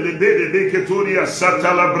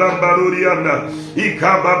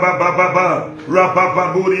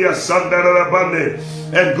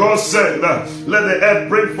 And God said, let the earth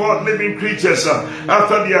bring forth living creatures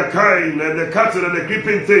after their kind, and the cattle and the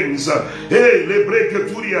creeping things.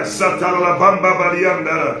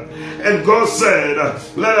 And God said,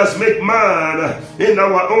 let us make man in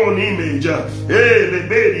our own image.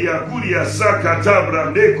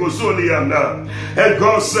 And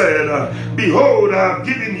God said, behold, I have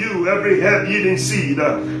given you every herb yielding seed.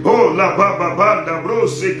 Oh, la baba banda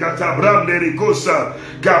brose katabrande ricosa.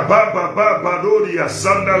 Gababa babadoria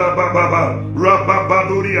sandala bababa.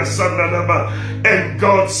 Rababadoria sandalaba. And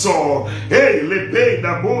God saw, hey,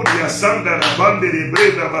 lebeda bodia sandala bande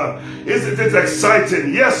bredaba. Isn't it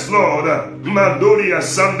exciting? Yes, Lord. Mandoria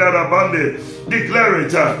sandala bande. Declare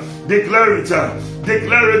it. Declare it.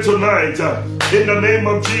 Declare it tonight. In the name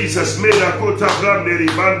of Jesus. Medakota brande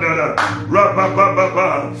ribandara.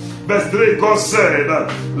 Rabababa. Verse 3, God said,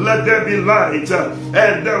 let there be light,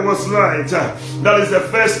 and there was light. That is the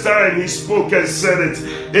first time he spoke and said it.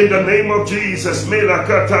 In the name of Jesus.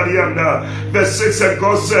 Verse 6, and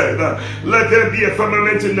God said, let there be a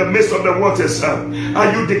firmament in the midst of the waters.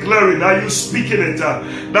 Are you declaring? Are you speaking it?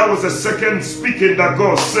 That was the second speaking that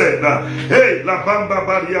God said. Hey, la bamba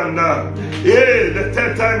barianda. Hey, the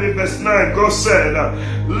third time in verse 9, God said,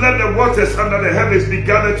 let the waters under the heavens be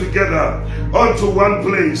gathered together unto one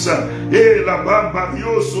place.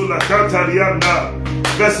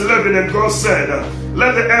 Verse 11, and God said,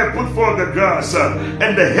 let the earth put forth the grass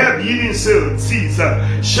and the herb yielding seeds.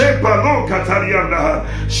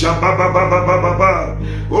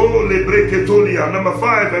 Number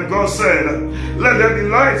 5, and God said, let there be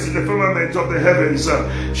lights in the firmament of the heavens.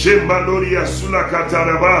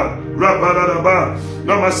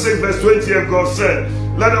 Number 6, verse 20, and God said,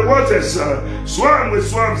 let the waters swarm with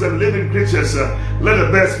swarms and living creatures. Let the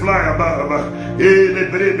birds fly above.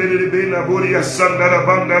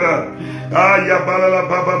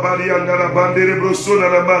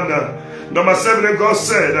 Number 7, and God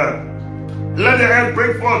said, let the earth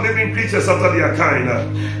bring forth living creatures after their kind,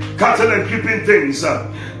 cattle and creeping things,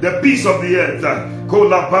 the beasts of the earth. Number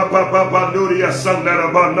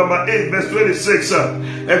 8, verse 26,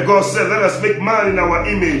 and God said, let us make man in our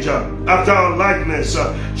image, after our likeness.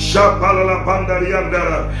 Number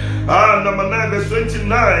 9, verse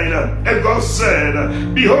 29, and God said,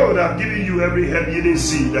 behold, I have given you every herb yielding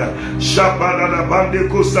seed. And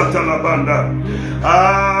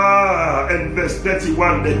verse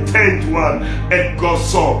 31, the 10th one, and God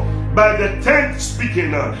saw. By the 10th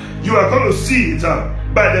speaking, you are going to see it.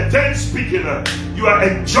 by the 10 speaking, you are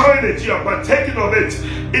enjoying it, you are partaking of it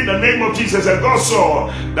in the name of Jesus. And God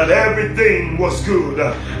saw that everything was good.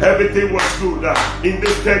 Everything was good in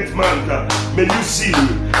this 10th month. May you see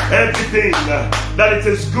everything that it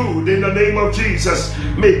is good in the name of Jesus.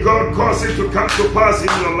 May God cause it to come to pass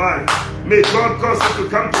in your life. May God cause it to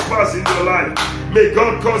come to pass in your life. May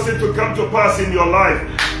God cause it to come to pass in your life.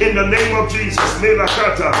 In the name of Jesus.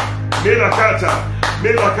 Melakata, Melakata,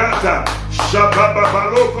 Melakata, Shababa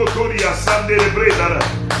Baloko Toria Sandere Bredana,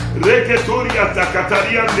 Reketoria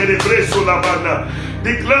Takatarian de Breso Lavana,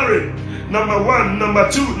 declaring number 1, number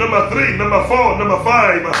 2, number 3, number 4, number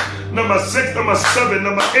 5, number 6, number 7,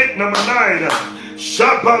 number 8, number 9.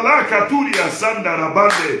 Shapalaka Turia Sandara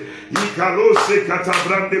Bande, Ikalose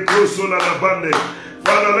Katabrande Prosola Labande.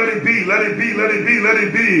 Father, let it be, let it be, let it be, let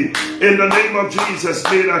it be. In the name of Jesus,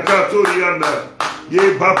 Melakaturianda.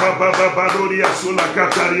 Ye Baba Baba Badoria Sula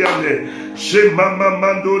Katariande. Shemama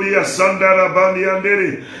Mandoria Sandara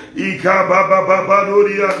Bandiandere. Ika Baba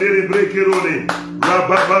Babadoria Dere Brekerone.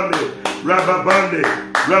 Rababande, Rababande,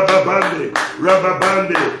 Rababande,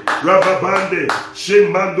 Rababande, Rababande,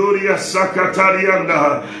 Shemandoria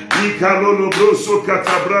Sakatarianda, Ikalolo Broso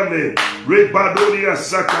Katabrande, Rebadoria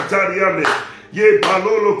Sakatariande, Ye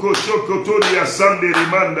Palolo Koshokotoria Sande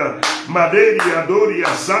Rimanda, Maderia Doria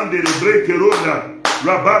Sande Brekerona,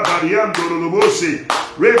 Rababariando Lobose,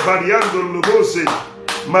 Rebariando Lobose,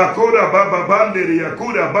 Makora Baba Bande,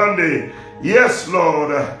 Yakura Bande. Yes,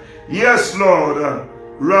 Lord. Yes, Lord.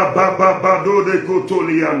 Rabababado de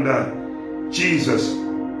Kotolianda. Jesus.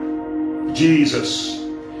 Jesus.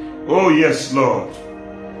 Oh, yes, Lord.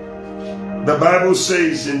 The Bible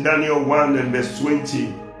says in Daniel 1 and verse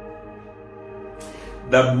 20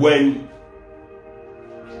 that when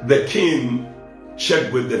the king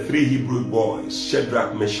checked with the 3 Hebrew boys,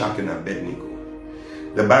 Shadrach, Meshach, and Abednego,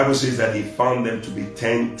 the Bible says that he found them to be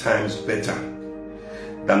 10 times better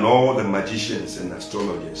than all the magicians and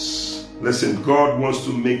astrologers. Listen, God wants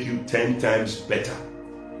to make you 10 times better.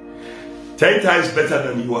 10 times better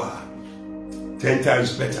than you are. 10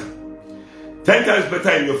 times better. 10 times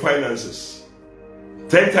better in your finances.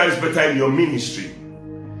 10 times better in your ministry.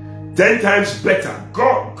 10 times better.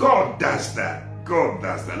 God does that. God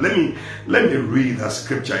does that. Let me read that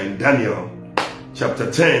scripture in Daniel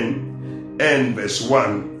chapter 10 and verse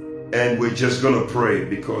 1. And we're just going to pray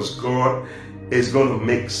because God is going to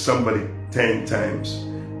make somebody 10 times.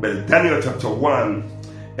 But Daniel chapter 1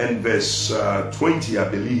 and verse 20, I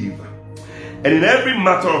believe. And in every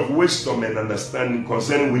matter of wisdom and understanding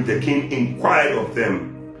concerning which the king inquired of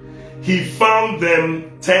them, he found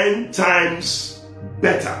them 10 times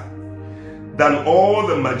better than all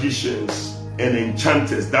the magicians and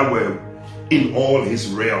enchanters that were in all his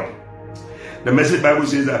realm. The Message Bible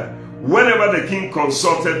says that whenever the king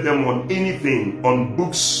consulted them on anything, on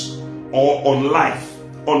books or on life,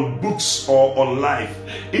 on books or on life.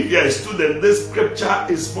 If you're a student, this scripture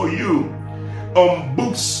is for you. On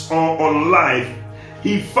books or on life,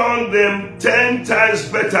 he found them 10 times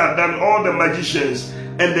better than all the magicians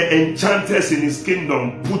and the enchanters in his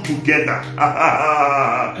kingdom put together.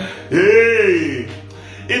 Hey!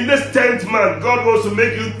 In this 10th month, God wants to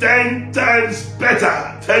make you 10 times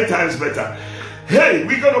better. 10 times better. Hey,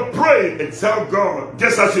 we're going to pray and tell God,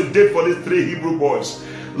 just as you did for these 3 Hebrew boys,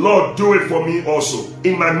 Lord, do it for me also.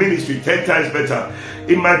 In my ministry, 10 times better.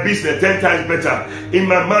 In my business, 10 times better. In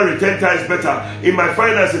my marriage, 10 times better. In my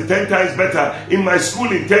finances, 10 times better. In my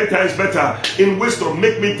schooling, 10 times better. In wisdom,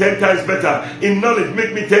 make me 10 times better. In knowledge,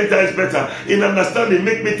 make me 10 times better. In understanding,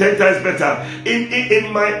 make me 10 times better.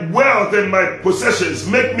 In my wealth and my possessions,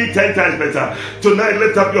 make me 10 times better. Tonight,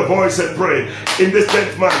 lift up your voice and pray. In this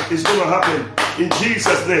 10th month, it's going to happen. In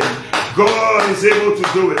Jesus' name, God is able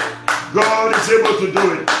to do it. God is able to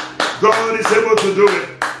do it. God is able to do it.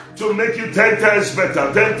 To make you 10 times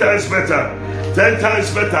better. 10 times better. 10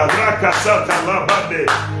 times better.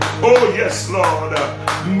 Oh yes, Lord.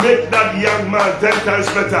 Make that young man 10 times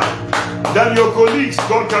better than your colleagues.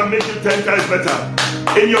 God can make you 10 times better.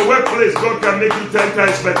 In your workplace, God can make you 10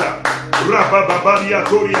 times better.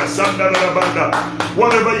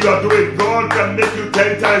 Whatever you are doing, God can make you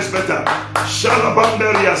 10 times better.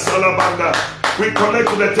 Shalabandaria Salabanda. We connect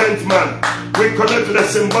to the 10th man. We connect to the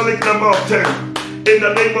symbolic number of 10. In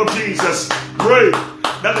the name of Jesus, pray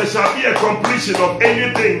that there shall be a completion of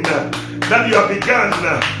anything that you have begun.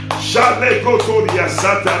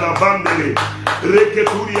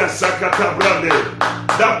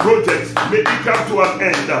 That project may it come to an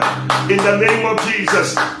end. In the name of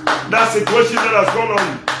Jesus, that situation that has gone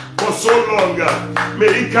on for so long. May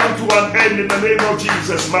it come to an end in the name of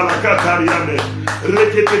Jesus. Malakatariane.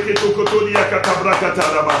 Reketeketokotolia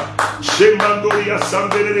katabrakataraba. Shemandoria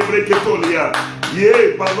sandere breketolia.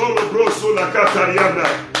 Ye palolo broso la katariana.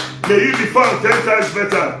 May you be found 10 times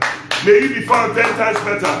better. May you be found 10 times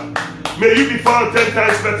better. May you be found 10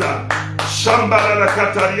 times better. Shambhala la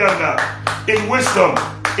katariana. In wisdom,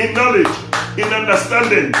 in knowledge, in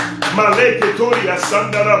understanding. Maleketoria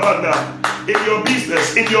sandarabanda. In your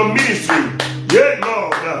business, in your ministry. Yeah,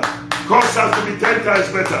 Lord. Cause us to be 10 times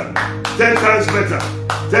better. 10 times better.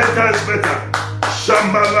 10 times better.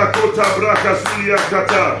 Shambhala kota braka sulia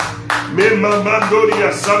kata. Mema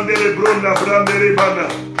mandoria sandere brona brandere bana.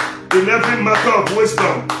 In every matter of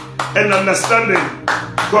wisdom and understanding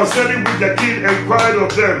concerning which the king inquired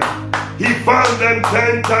of them, he found them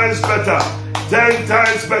 10 times better. 10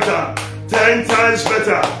 times better. 10 times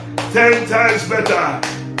better. 10 times better.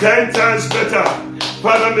 10 times better.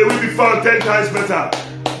 Father, may we be found 10 times better.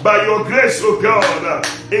 By your grace, O God,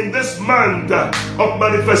 in this month of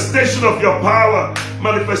manifestation of your power,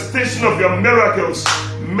 manifestation of your miracles,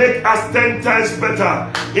 make us 10 times better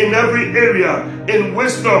in every area, in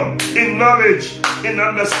wisdom, in knowledge, in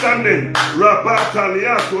understanding.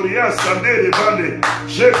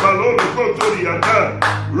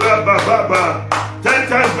 10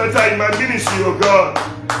 times better in my ministry, O God.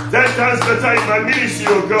 10 times better in my ministry,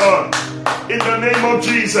 O God. In the name of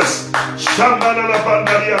Jesus.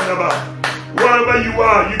 Wherever you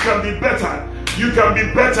are, you can be better. You can be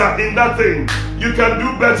better in that thing. You can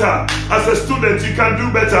do better. As a student, you can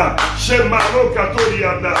do better.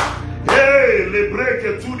 Hey,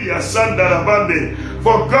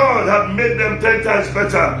 for God had made them 10 times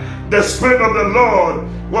better. The Spirit of the Lord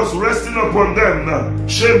was resting upon them.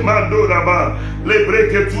 Hey,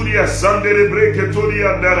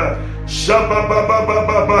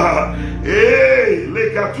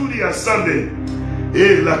 lekaturia Sunday.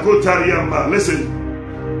 Hey, lakotariamba. Listen.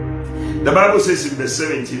 The Bible says in verse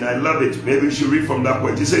 17, I love it. Maybe we should read from that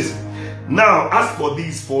point. It says, now as for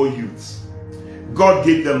these 4 youths, God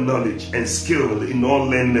gave them knowledge and skill in all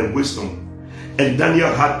learning and wisdom. And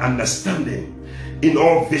Daniel had understanding in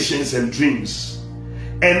all visions and dreams.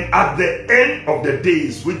 And at the end of the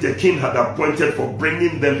days which the king had appointed for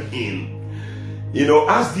bringing them in, you know,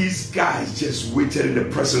 as these guys just waited in the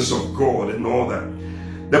presence of God and all that,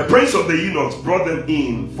 the prince of the eunuchs brought them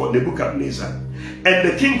in for Nebuchadnezzar. And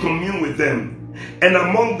the king communed with them. And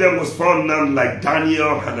among them was found none like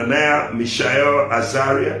Daniel, Hananiah, Mishael,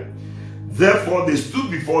 Azariah. Therefore they stood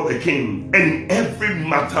before the king, and in every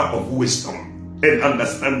matter of wisdom and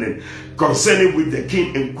understanding concerning which the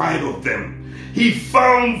king inquired of them, he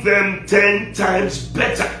found them 10 times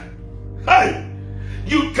better. Hey,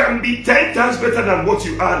 you can be 10 times better than what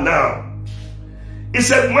you are now. He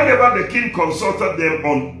said whenever the king consulted them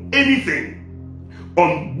on anything,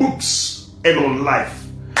 on books and on life,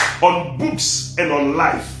 on books and on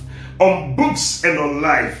life, on books and on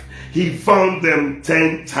life, he found them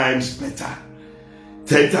 10 times better.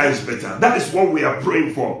 10 times better. That is what we are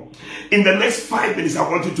praying for. In the next 5 minutes, I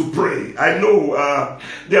want you to pray. I know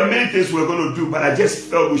there are many things we're going to do, but I just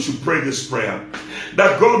felt we should pray this prayer.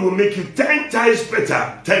 That God will make you 10 times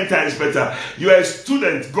better. 10 times better. You are a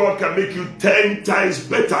student. God can make you 10 times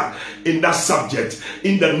better in that subject.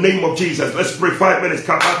 In the name of Jesus. Let's pray 5 minutes.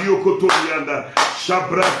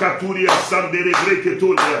 Shabrakaturia Sandere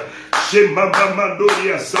Breketolia. Shemamba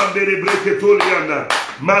Mandoria Sandere Breketoliana.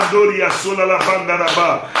 Mandoria Solala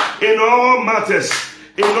Bandaraba. In all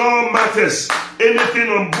matters, anything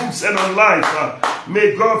on books and on life,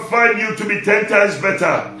 may God find you to be 10 times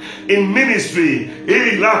better. In ministry,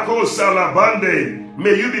 may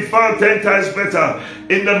you be found 10 times better.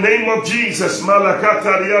 In the name of Jesus,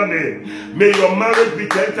 Malakatariane. May your marriage be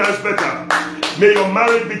 10 times better. May your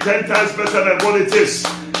marriage be 10 times better than what it is.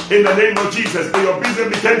 In the name of Jesus, may your business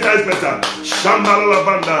be 10 times better. Shambhala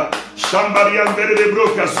Banda, Shambarian Bede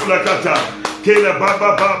Broka Sulakata. Kela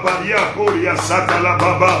baba baba ya poria satala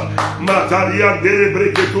baba mataria de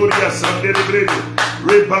breketoria sandere brede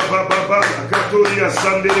re baba baba katoria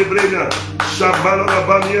sandere brede shabala la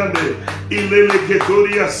baniande ilele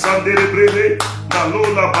ketoria sandere brede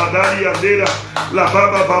malola badaria dela la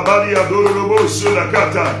baba babaria dorobo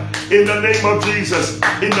sulakata. In the name of Jesus,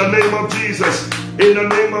 in the name of Jesus, in the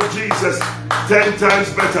name of Jesus, 10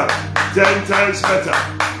 times better, 10 times better,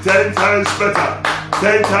 10 times better,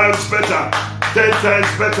 10 times better, 10 times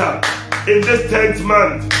better. In this 10th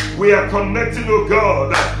month, we are connecting, oh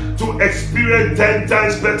God, to experience 10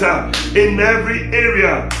 times better in every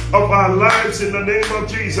area of our lives in the name of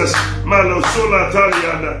Jesus. Malosola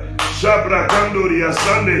Taliana. Shabrakandoria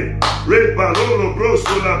Sande, Red Balolo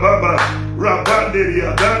Brosola Baba,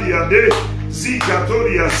 Rabanderia Daria De,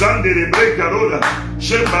 Zikatoria Sande de Brecarola,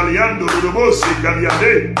 Shembaliando Rubosi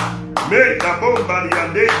Caliade, Meta Bomba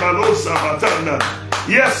Liande Balosa Batana.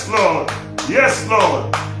 Yes, Lord. Yes,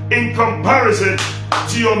 Lord. In comparison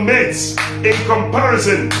to your mates, in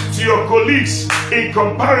comparison to your colleagues, in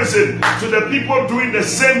comparison to the people doing the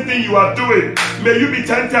same thing you are doing, may you be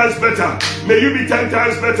 10 times better. May you be 10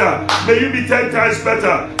 times better. May you be 10 times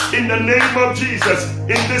better. In the name of Jesus,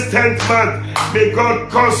 in this 10th month, may God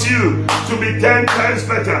cause you to be 10 times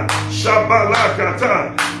better.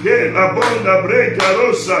 Shabalakata, Ke la bonda breca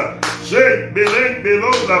rosa, She belen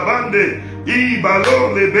belo la bande, I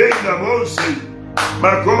balon le benda mose.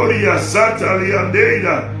 Makoria Sata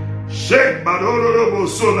Liandeida, Shek Badoro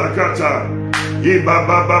Bosola Kata,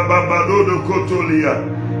 Ibaba Baba Dodo Kotolia,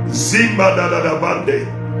 Zimba da Bande,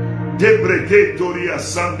 Debreketoria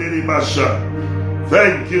Sanderi Masha.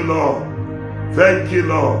 Thank you, Lord. Thank you,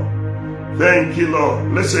 Lord. Thank you,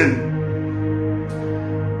 Lord. Listen,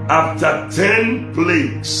 after 10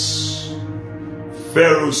 plagues,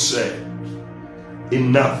 Pharaoh said,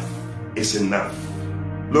 enough is enough.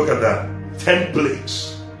 Look at that. 10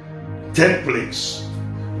 plagues. 10 plagues.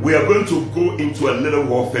 We are going to go into a little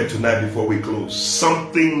warfare tonight before we close.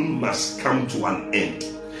 Something must come to an end.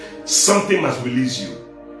 Something must release you.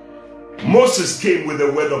 Moses came with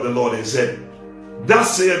the word of the Lord and said,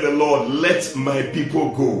 thus saith the Lord, let my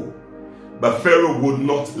people go. But Pharaoh would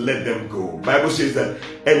not let them go. Bible says that,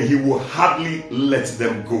 and he will hardly let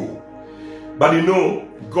them go. But you know,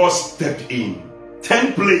 God stepped in.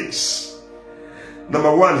 10 plagues.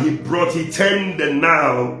 Number one, he turned the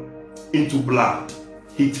Nile into blood.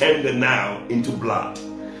 He turned the Nile into blood.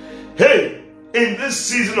 Hey, in this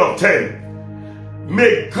season of 10,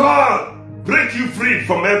 may God break you free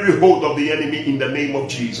from every hold of the enemy in the name of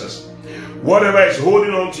Jesus. Whatever is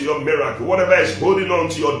holding on to your miracle, whatever is holding on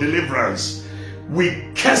to your deliverance, we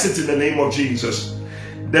curse it in the name of Jesus.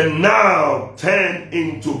 The Nile turned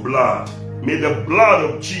into blood. May the blood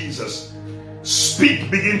of Jesus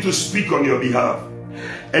begin to speak on your behalf.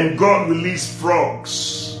 And God released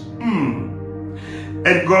frogs.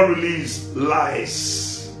 And God released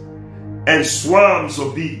lice and swarms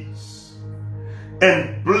of bees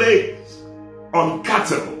and plagues on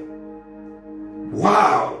cattle.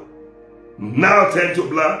 Wow. Now turned to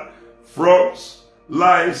blood, frogs,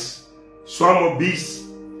 lice, swarm of bees,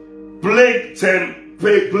 plague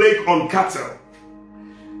on cattle.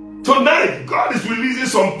 Tonight, God is releasing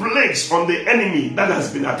some plagues on the enemy that has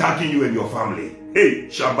been attacking you and your family. Hey,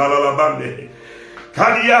 Shabalalabande,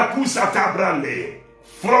 Kadiakusatabrande,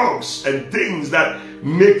 frogs and things that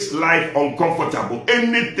makes life uncomfortable.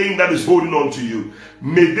 Anything that is holding on to you,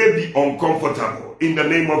 may they be uncomfortable in the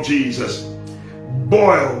name of Jesus.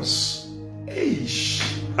 Boils,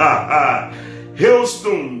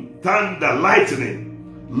 hailstone, thunder, lightning,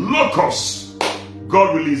 locusts,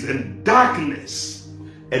 God released, and darkness,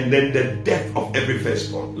 and then the death of every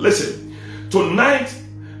firstborn. Listen, tonight,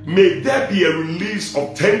 may there be a release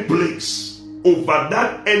of 10 plagues over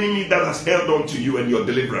that enemy that has held on to you and your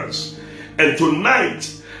deliverance. And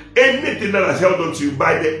tonight, anything that has held on to you,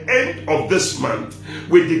 by the end of this month,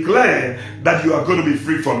 we declare that you are going to be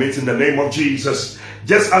free from it in the name of Jesus.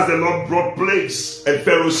 Just as the Lord brought plagues and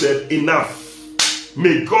Pharaoh said, enough.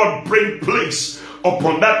 May God bring plagues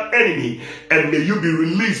upon that enemy, and may you be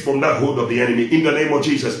released from that hold of the enemy in the name of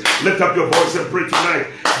Jesus. Lift up your voice and pray tonight.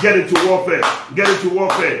 Get into warfare. Get into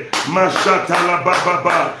warfare.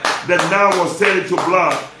 Mashatalababa. The Nile was turned into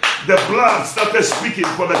blood. The blood started speaking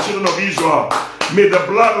for the children of Israel. May the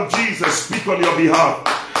blood of Jesus speak on your behalf.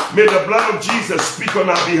 May the blood of Jesus speak on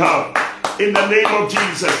our behalf. In the name of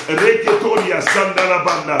Jesus. Reketoria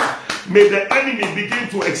Sandalabanda. May the enemy begin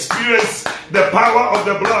to experience the power of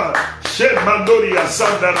the blood. Shemandoria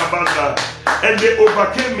Sandarabanda. And they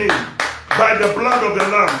overcame him by the blood of the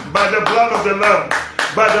Lamb. By the blood of the Lamb.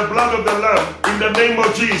 By the blood of the Lamb. In the name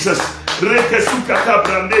of Jesus. Rekesukata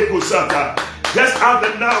Brandeko Sata. Just as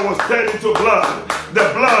the Nile was turned into blood,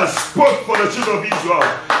 the blood spoke for the children of Israel.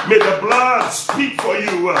 May the blood speak for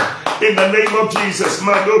you in the name of Jesus.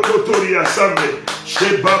 Maloko Toria Sande,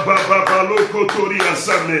 Sheba Baba Loko Toria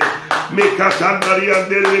Sande, Mekatandaria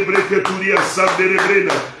de Breketuria Sande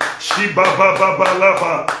Rebrena, Shiba Baba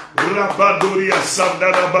Lava, Rabadoria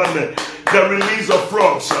Sandarabane. The release of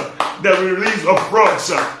frogs, the release of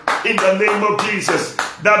frogs in the name of Jesus.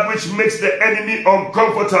 That which makes the enemy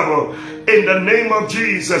uncomfortable. In the name of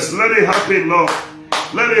Jesus, let it happen, Lord.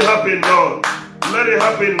 Let it happen, Lord. Let it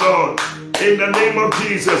happen, Lord. In the name of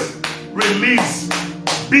Jesus, release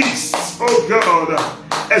beasts, oh God,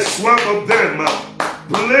 a swarm of them,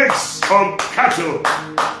 plagues on cattle,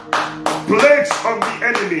 plagues on the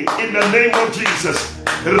enemy in the name of Jesus.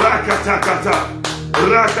 Rakatakata,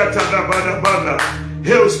 rakatanabadabana,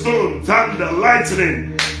 hailstone, thunder,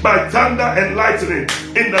 lightning, by thunder and lightning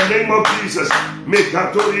in the name of Jesus.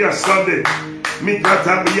 Mikatoria Sunday,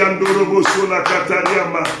 Mikatabiandorobo Sola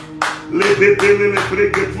Katariama, Lebebele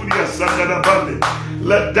Breketuria Sandanabande.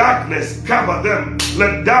 Let darkness cover them.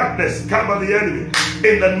 Let darkness cover the enemy.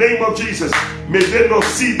 In the name of Jesus, may they not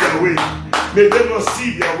see their way. May they not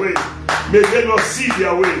see their way. May they not see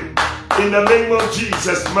their way. In the name of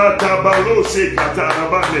Jesus, Matabalose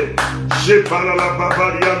Katarabane, Shepala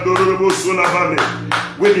Babariandorobo Solabane.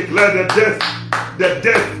 We declare the death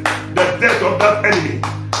of that enemy,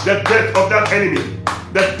 the death of that enemy,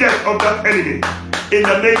 the death of that enemy. In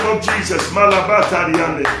the name of Jesus,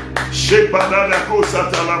 Malabatariane, Shepanana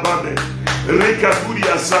Kosatalabane,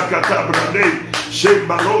 Rikaturia Sakatabrane,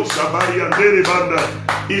 Shembalo Sabariandere Banda,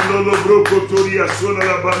 Ilolo Brocotoria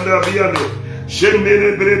Sola Banda Viano,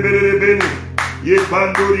 Shemene Brebene,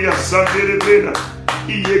 Yepandoria Sandere Brena,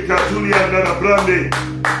 Iekaturia Nanabrande.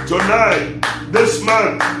 Tonight, this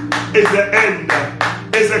month is the end,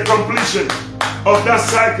 is the completion of that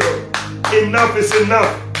cycle. Enough is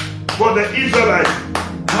enough. For the Israelites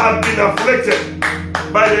had been afflicted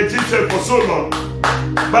by the Egyptians for so long.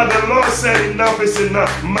 But the Lord said enough is enough.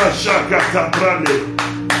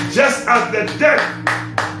 Just as the death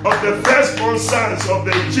of the firstborn sons of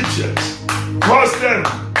the Egyptians caused them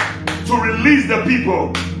to release the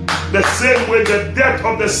people, the same way the death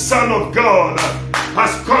of the Son of God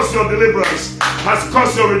has caused your deliverance, has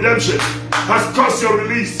caused your redemption, has caused your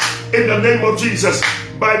release in the name of Jesus.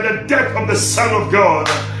 By the death of the Son of God,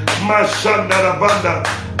 Mashandarabanda,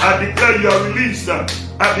 I declare you are released.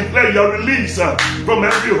 I declare you are released from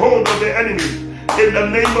every hold of the enemy. In the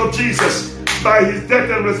name of Jesus, by his death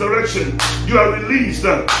and resurrection, you are released.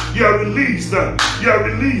 You are released. You are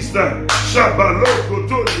released. Shabaloko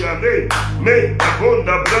Toriane, Me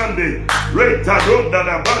Abonda Brande, Retadonda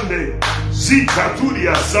Nabande,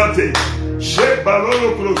 Zikaturia Sate,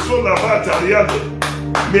 Shebalolo Krosola Batariano.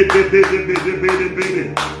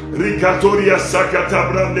 Ricatoria Sakata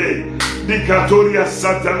Brande, Dicatoria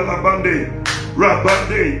Satana Bande,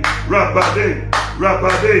 Rabade, Rabade,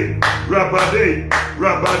 Rabade, Rabade,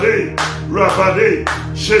 Rabade, Rabade,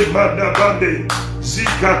 Shemada Bande,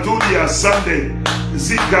 Zicaturia Sande,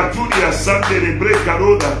 Zicaturia Sande de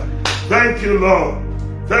Brecaroda. Thank you, Lord.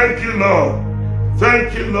 Thank you, Lord.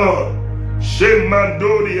 Thank you, Lord.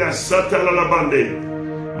 Shemandoria Satana Bande.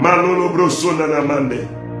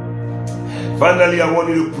 Finally, I want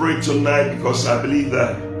you to pray tonight because I believe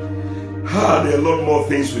that there are a lot more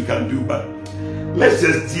things we can do, but let's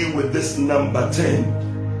just deal with this number 10.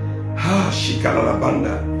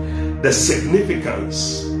 Shikalalabanda. The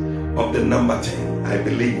significance of the number 10. I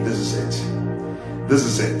believe this is it. This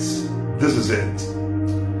is it. This is it.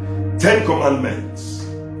 10 commandments.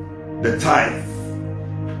 The tithe.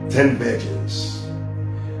 10 virgins.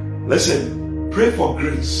 Listen. Pray for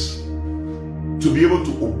grace to be able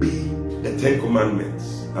to obey the 10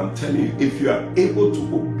 commandments. I'm telling you, if you are able to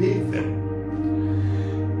obey them.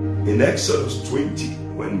 In Exodus 20,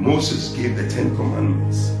 when Moses gave the 10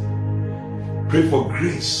 commandments, pray for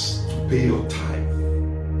grace to pay your tithe.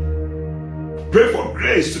 Pray for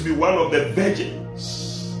grace to be one of the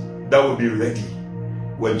virgins that will be ready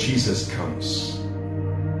when Jesus comes.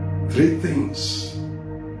 3 things.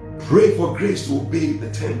 Pray for grace to obey the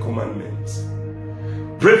 10 commandments.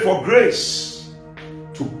 Pray for grace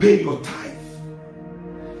to pay your tithe.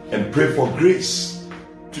 And pray for grace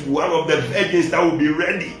to be one of the virgins that will be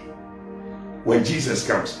ready when Jesus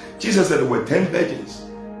comes. Jesus said there were 10 virgins.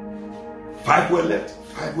 5 were left,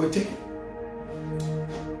 5 were taken.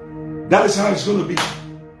 That is how it's going to be.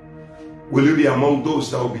 Will you be among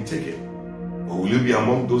those that will be taken? Or will you be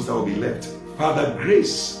among those that will be left? Father,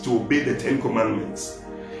 grace to obey the 10 commandments.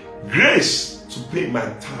 Grace to pay my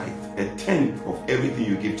tithe, 1/10 of everything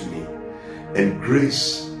you give to me. And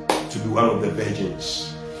grace to be one of the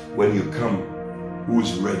virgins when you come, who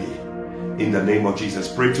is ready. In the name of Jesus.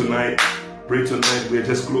 Pray tonight. Pray tonight. We're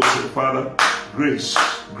just closing. Father, grace,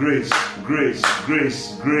 grace, grace,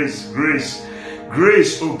 grace, grace, grace.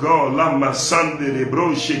 Grace, oh God. Lama sande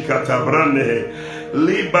lebroshi katabrane.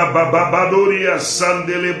 Liba babadoria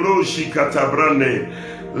sande lebroshi katabrane.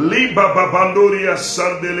 Liba babandoria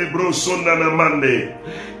sandelebro sonanamande.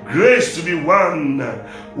 Grace to be one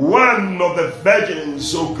of the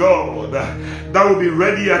virgins, oh God, that will be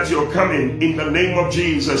ready at your coming in the name of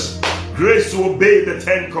Jesus. Grace to obey the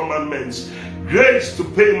 10 commandments. Grace to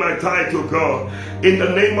pay my tithe, oh God, in the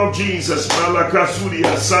name of Jesus.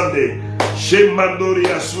 Malakasuria Sunday.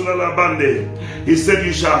 Shemandoria Sulalabande. He said,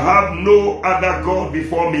 you shall have no other God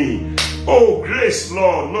before me. Oh, grace,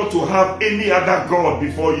 Lord, not to have any other God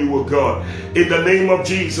before you, O God. In the name of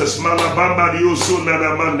Jesus, Malabamba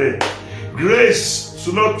Diosunanamande. Grace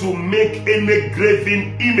not to make any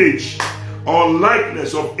graven image or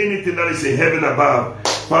likeness of anything that is in heaven above.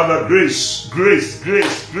 Father, grace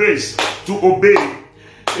to obey.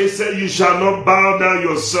 He said, you shall not bow down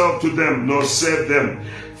yourself to them, nor serve them.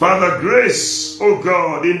 Father, grace, oh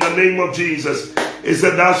God, in the name of Jesus. He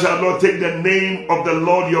said, thou shalt not take the name of the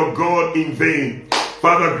Lord your God in vain.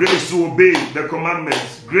 Father, grace to obey the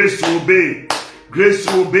commandments. Grace to obey. Grace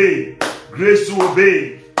to obey. Grace to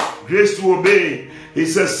obey. Grace to obey. He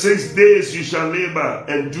says, 6 days you shall labor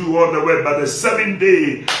and do all the work, but the 7th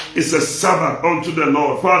day is a Sabbath unto the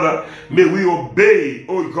Lord. Father, may we obey,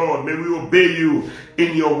 oh God, may we obey you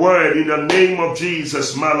in your word, in the name of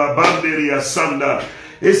Jesus. Malabanderi Asanda.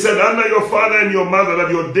 He said, honor your father and your mother,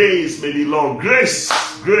 that your days may be long. Grace,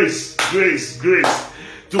 grace, grace, grace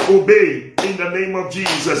to obey in the name of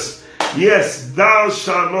Jesus. Yes, thou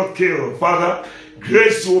shalt not kill. Father,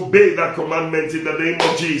 grace to obey that commandment in the name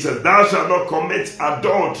of Jesus. Thou shalt not commit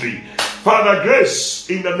adultery. Father, grace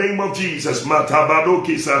in the name of Jesus.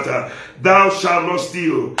 Matabadoki Sata. Thou shalt not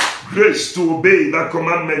steal. Grace to obey that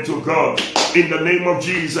commandment to God in the name of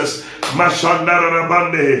Jesus.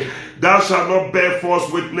 Mashandarabande. Thou shalt not bear false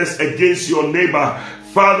witness against your neighbor.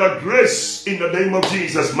 Father, grace in the name of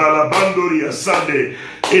Jesus. Malabandoria Sunday.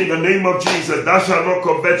 In the name of Jesus. Thou shalt not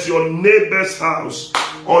covet your neighbor's house,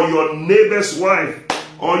 or your neighbor's wife,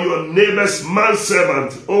 or your neighbor's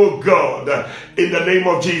manservant. Oh God, in the name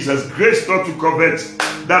of Jesus. Grace not to covet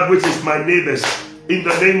that which is my neighbor's. In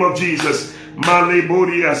the name of Jesus.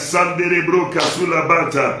 Maleboria Sandere Broka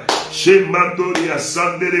Sulabata. Shemandoria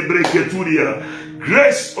Sandere Breketuria.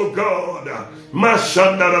 Grace, oh God,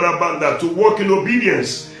 Mashandarabanda, to walk in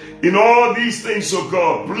obedience in all these things, oh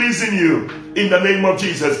God, pleasing you in the name of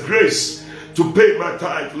Jesus. Grace to pay my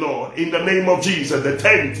tithe, Lord, in the name of Jesus. The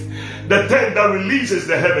tenth that releases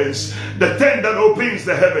the heavens, the tenth that opens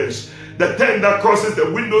the heavens, the tenth that causes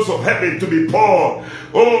the windows of heaven to be poured.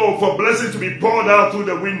 Oh, for blessing to be poured out through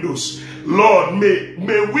the windows. Lord, may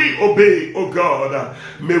we obey, oh God.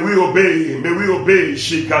 May we obey. May we obey.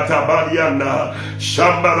 Shikatabariana,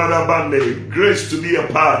 Shambarabande. Grace to be a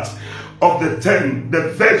part of the 10, the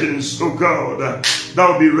virgins, oh God.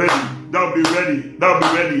 Thou be ready. Thou be ready. Thou be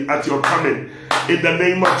ready at your coming. In the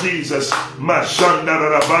name of Jesus.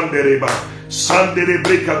 Mashandarabandereba.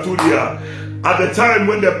 Sanderebrekaturia. At the time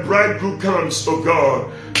when the bridegroom comes, oh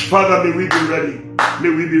God. Father, may we be ready.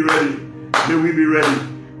 May we be ready. May we be ready.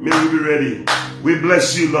 May we be ready. We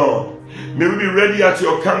bless you, Lord. May we be ready at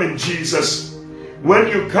your coming, Jesus. When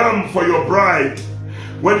you come for your bride,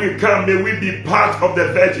 when you come, may we be part of the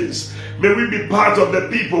virgins. May we be part of the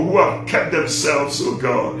people who have kept themselves, oh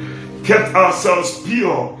God, kept ourselves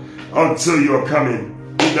pure until your coming.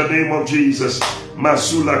 In the name of Jesus.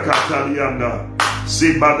 Masula Katarianda.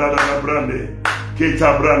 Sibadana Brande.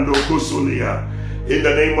 Ketabrando Kosolia. In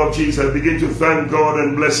the name of Jesus, begin to thank God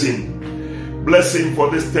and bless him. Bless him for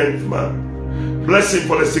this 10th month. Bless him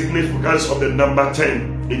for the significance of the number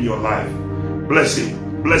 10 in your life. Bless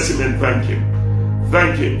him. Bless him and thank him.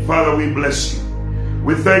 Thank him. Father, we bless you.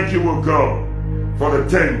 We thank you, O God, for the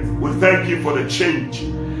 10th. We thank you for the change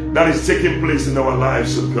that is taking place in our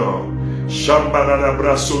lives, O God.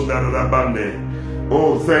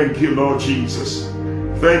 Oh, thank you, Lord Jesus.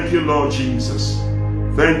 Thank you, Lord Jesus.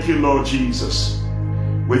 Thank you, Lord Jesus.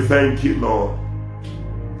 We thank you, Lord.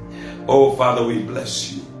 Oh, Father, we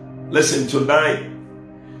bless you. Listen, tonight,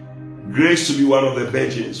 grace to be one of the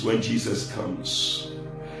virgins when Jesus comes.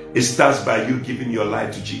 It starts by you giving your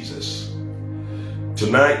life to Jesus.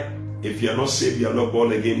 Tonight, if you're not saved, you're not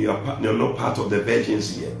born again, you're not part of the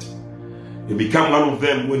virgins yet. You become one of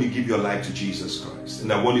them when you give your life to Jesus Christ.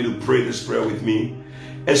 And I want you to pray this prayer with me.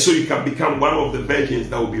 And so you can become one of the virgins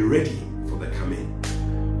that will be ready for the coming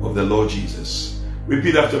of the Lord Jesus.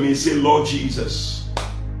 Repeat after me. Say, Lord Jesus,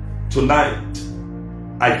 tonight,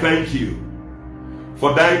 I thank you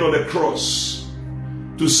for dying on the cross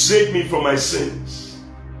to save me from my sins.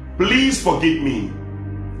 Please forgive me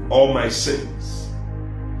all my sins.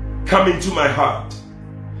 Come into my heart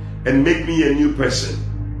and make me a new person.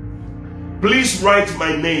 Please write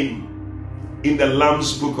my name in the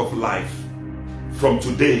Lamb's Book of Life. From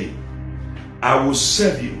today, I will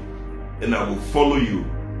serve you and I will follow you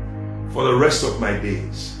for the rest of my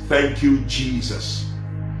days. Thank you, Jesus,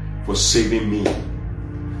 for saving me.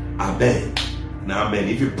 Amen and amen.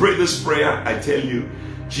 If you pray this prayer, I tell you,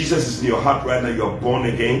 Jesus is in your heart right now. You are born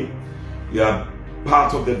again. You are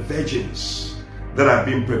part of the virgins that have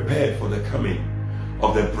been prepared for the coming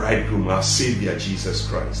of the bridegroom, our Savior Jesus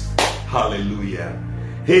Christ. Hallelujah.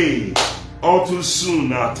 Hey, all too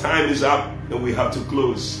soon our time is up and we have to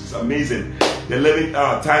close. It's amazing. The 11th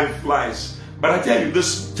hour, time flies. But I tell you,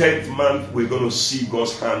 this 10th month, we're going to see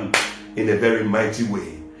God's hand in a very mighty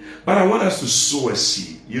way. But I want us to sow a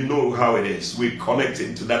seed. You know how it is. We're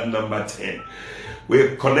connecting to that number 10.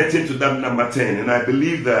 We're connecting to that number 10. And I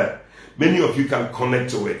believe that many of you can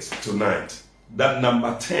connect to it tonight. That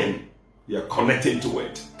number 10, you're connecting to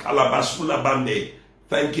it. Kalabasula Bande.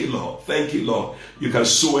 Thank you, Lord. Thank you, Lord. You can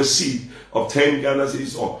sow a seed of 10 Ghana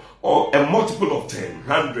cedis or a multiple of 10,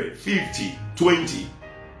 100, 50, 20,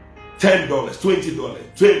 $10,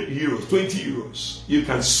 $20, 20 euros, 20 euros. You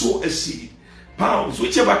can sow a seed. Pounds,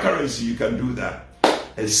 whichever currency, you can do that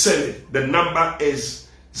and send it. The number is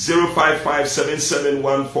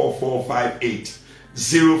 05577144458.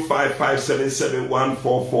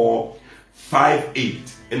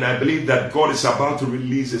 05577144458. And I believe that God is about to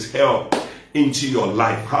release His help into your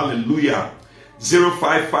life. Hallelujah.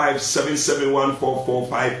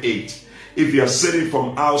 05577144458. If you are sitting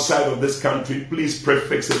from outside of this country, please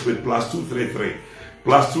prefix it with +233.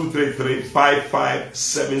 +233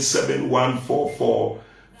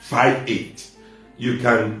 557714458. You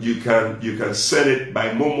can send it by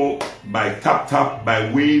Momo, by Tap, by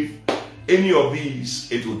Wave. Any of these,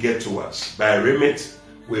 it will get to us. By Remit,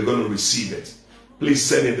 we're going to receive it. Please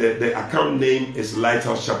send it. The account name is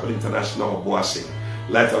Lighthouse Chapel International Obuasi.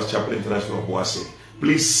 Lighthouse Chapel International Obuasi.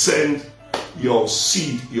 Please send your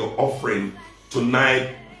seed, your offering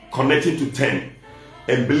tonight, connecting to 10.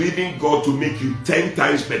 And believing God to make you 10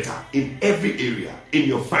 times better in every area, in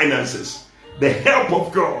your finances. The help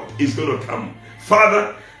of God is going to come.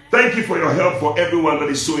 Father, thank you for your help for everyone that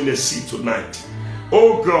is sowing a seed tonight.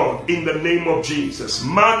 Oh God, in the name of Jesus,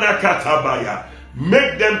 Manakatabaya,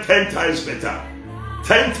 make them 10 times better.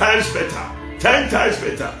 10 times better. 10 times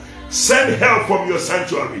better. Send help from your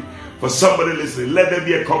sanctuary. For somebody listening, let there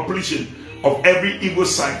be a completion of every evil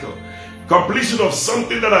cycle. Completion of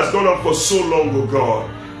something that has gone on for so long, oh God.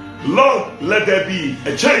 Lord, let there be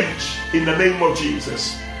a change in the name of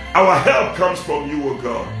Jesus. Our help comes from you, oh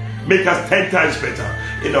God. Make us 10 times better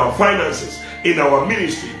in our finances, in our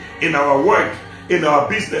ministry, in our work, in our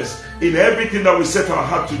business, in everything that we set our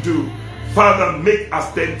heart to do. Father, make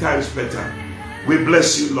us 10 times better. We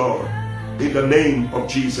bless you, Lord, in the name of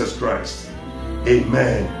Jesus Christ.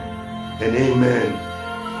 Amen and amen.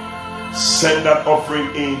 Send that offering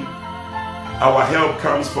in. Our help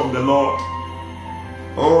comes from the Lord.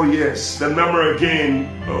 Oh yes, the number again.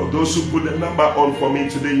 Oh, those who put the number on for me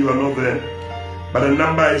today, you are not there. But the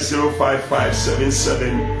number is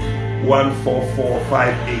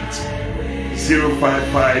 05577144458.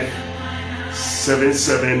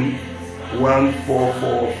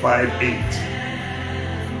 05577144458.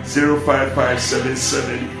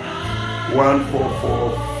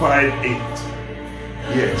 05577144458.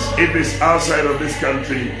 Yes, if it's outside of this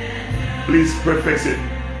country, please prefix it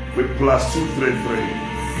with +233.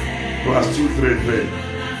 +233.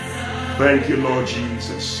 Thank you, Lord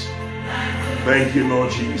Jesus. Thank you,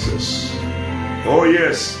 Lord Jesus. Oh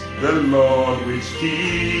yes, the Lord which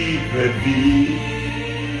keepeth thee.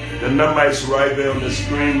 The number is right there on the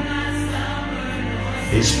screen.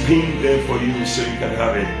 It's pinned there for you so you can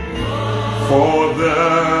have it. For the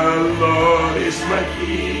Lord is my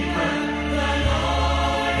keeper.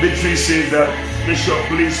 Victory says that, Bishop,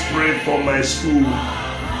 please pray for my school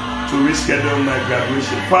to reschedule my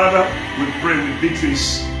graduation. Father, we pray with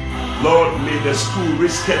Victories. Lord, may the school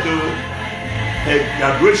reschedule her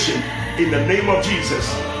graduation in the name of Jesus.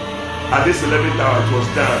 At this 11th hour, it was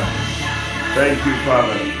done. Thank you,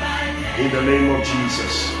 Father, in the name of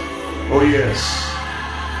Jesus. Oh yes.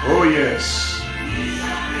 Oh yes.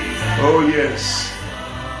 Oh yes.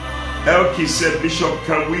 Elkie said, Bishop,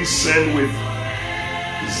 can we send with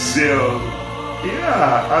Zelle?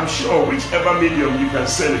 Yeah, I'm sure whichever medium you can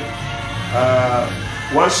send it.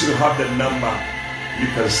 Once you have the number, you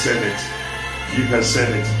can send it. You can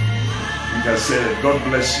send it. You can send it. God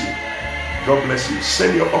bless you. God bless you.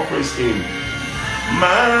 Send your offerings in.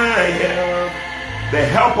 My help. The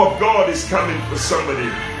help of God is coming for somebody.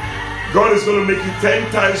 God is going to make you 10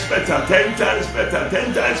 times better. 10 times better.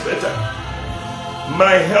 10 times better.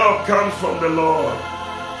 My help comes from the Lord.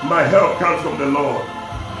 My help comes from the Lord.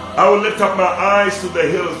 I will lift up my eyes to the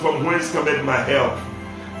hills from whence cometh my help.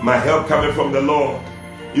 My help coming from the Lord.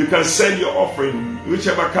 You can send your offering,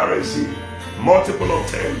 whichever currency, multiple of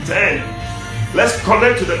 10. 10. Let's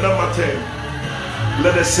connect to the number 10.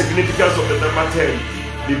 Let the significance of the number 10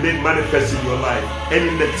 be made manifest in your life. And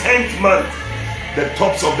in the 10th month, the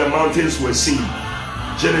tops of the mountains were seen.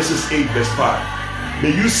 Genesis 8 verse 5.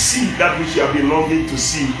 May you see that which you have been longing to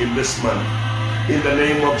see in this month. In the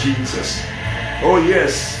name of Jesus. Oh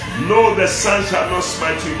yes. No, the sun shall not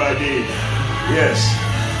smite you by day. Yes.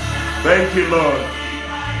 Thank you, Lord.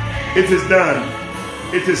 It is done.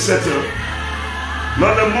 It is settled.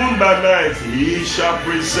 Not the moon by night. He shall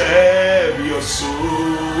preserve your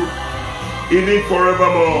soul, even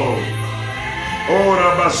forevermore. Oh,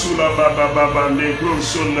 Rabasula Baba Baba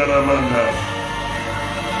Ramanda.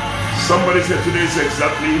 Somebody said today is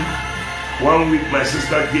exactly 1 week my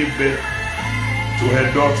sister gave birth to her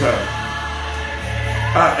daughter.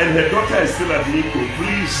 And her daughter is still at Nico.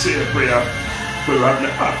 Please say a prayer for Rabna.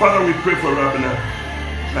 Father, we pray for Rabna.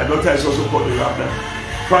 My daughter is also called Rabna.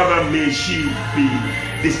 Father, may she be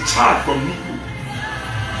discharged from Nico.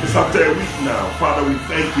 It's after a week now. Father, we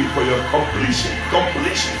thank you for your completion.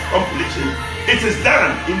 It is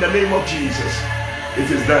done in the name of Jesus. It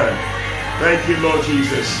is done. Thank you, Lord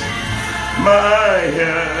Jesus. My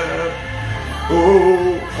help,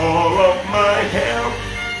 oh, all of my help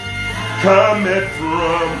cometh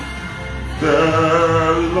from the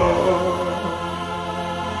Lord.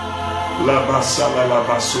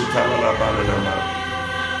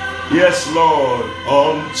 Yes, Lord,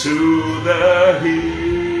 unto the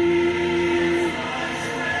hill.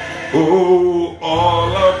 Oh,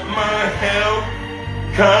 all of my help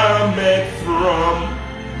cometh from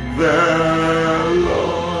the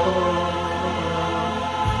Lord.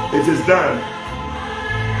 It is done.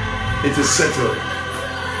 It is settled.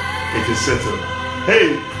 It is settled.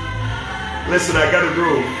 Hey, listen, I gotta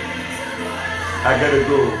go.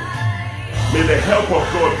 May the help of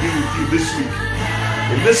God be with you this week.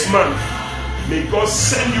 In this month, may God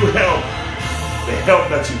send you help. The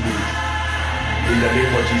help that you need. In the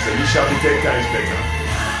name of Jesus. You shall be 10 times better.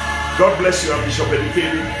 God bless you, Bishop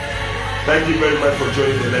Ediferi. Thank you very much for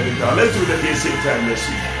joining the 11th hour. Let's do it again same time next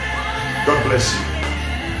week. God bless you.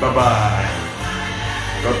 Bye-bye.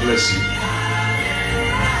 God bless you.